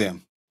wish they were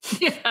them.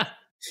 Yeah.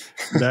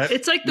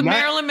 It's like the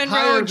Marilyn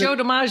Monroe and Joe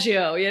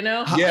DiMaggio,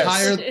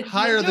 Yes.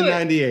 Higher than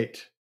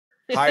 98.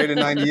 Higher than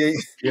 98?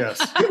 Yes.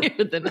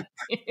 Higher than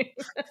 98.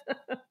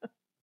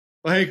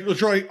 Well, hey,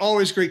 LaTroy,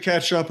 always great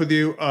catching up with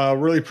you.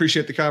 Really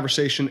appreciate the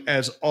conversation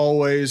as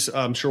always.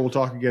 I'm sure we'll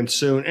talk again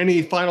soon.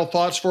 Any final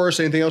thoughts for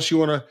us? Anything else you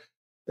want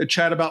to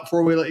chat about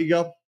before we let you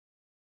go?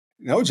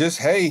 No, just,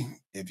 hey,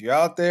 if you're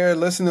out there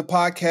listening to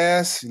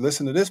podcasts,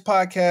 listen to this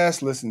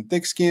podcast, listen to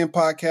Thick Skin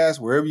Podcast,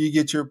 wherever you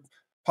get your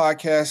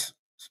podcasts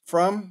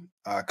from,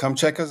 come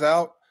check us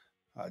out.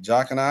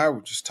 Jock and I were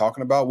just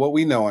talking about what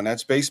we know, and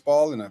that's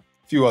baseball and a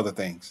few other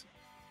things.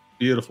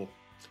 Beautiful.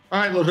 All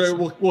right,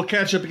 LaTroy, we'll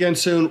catch up again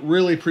soon.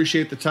 Really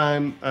appreciate the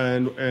time,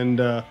 and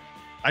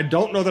I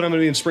don't know that I'm going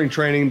to be in spring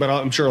training, but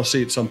I'm sure I'll see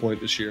you at some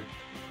point this year.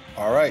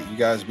 All right, you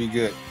guys be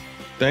good.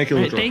 Thank you,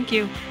 LaTroy. Thank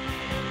you.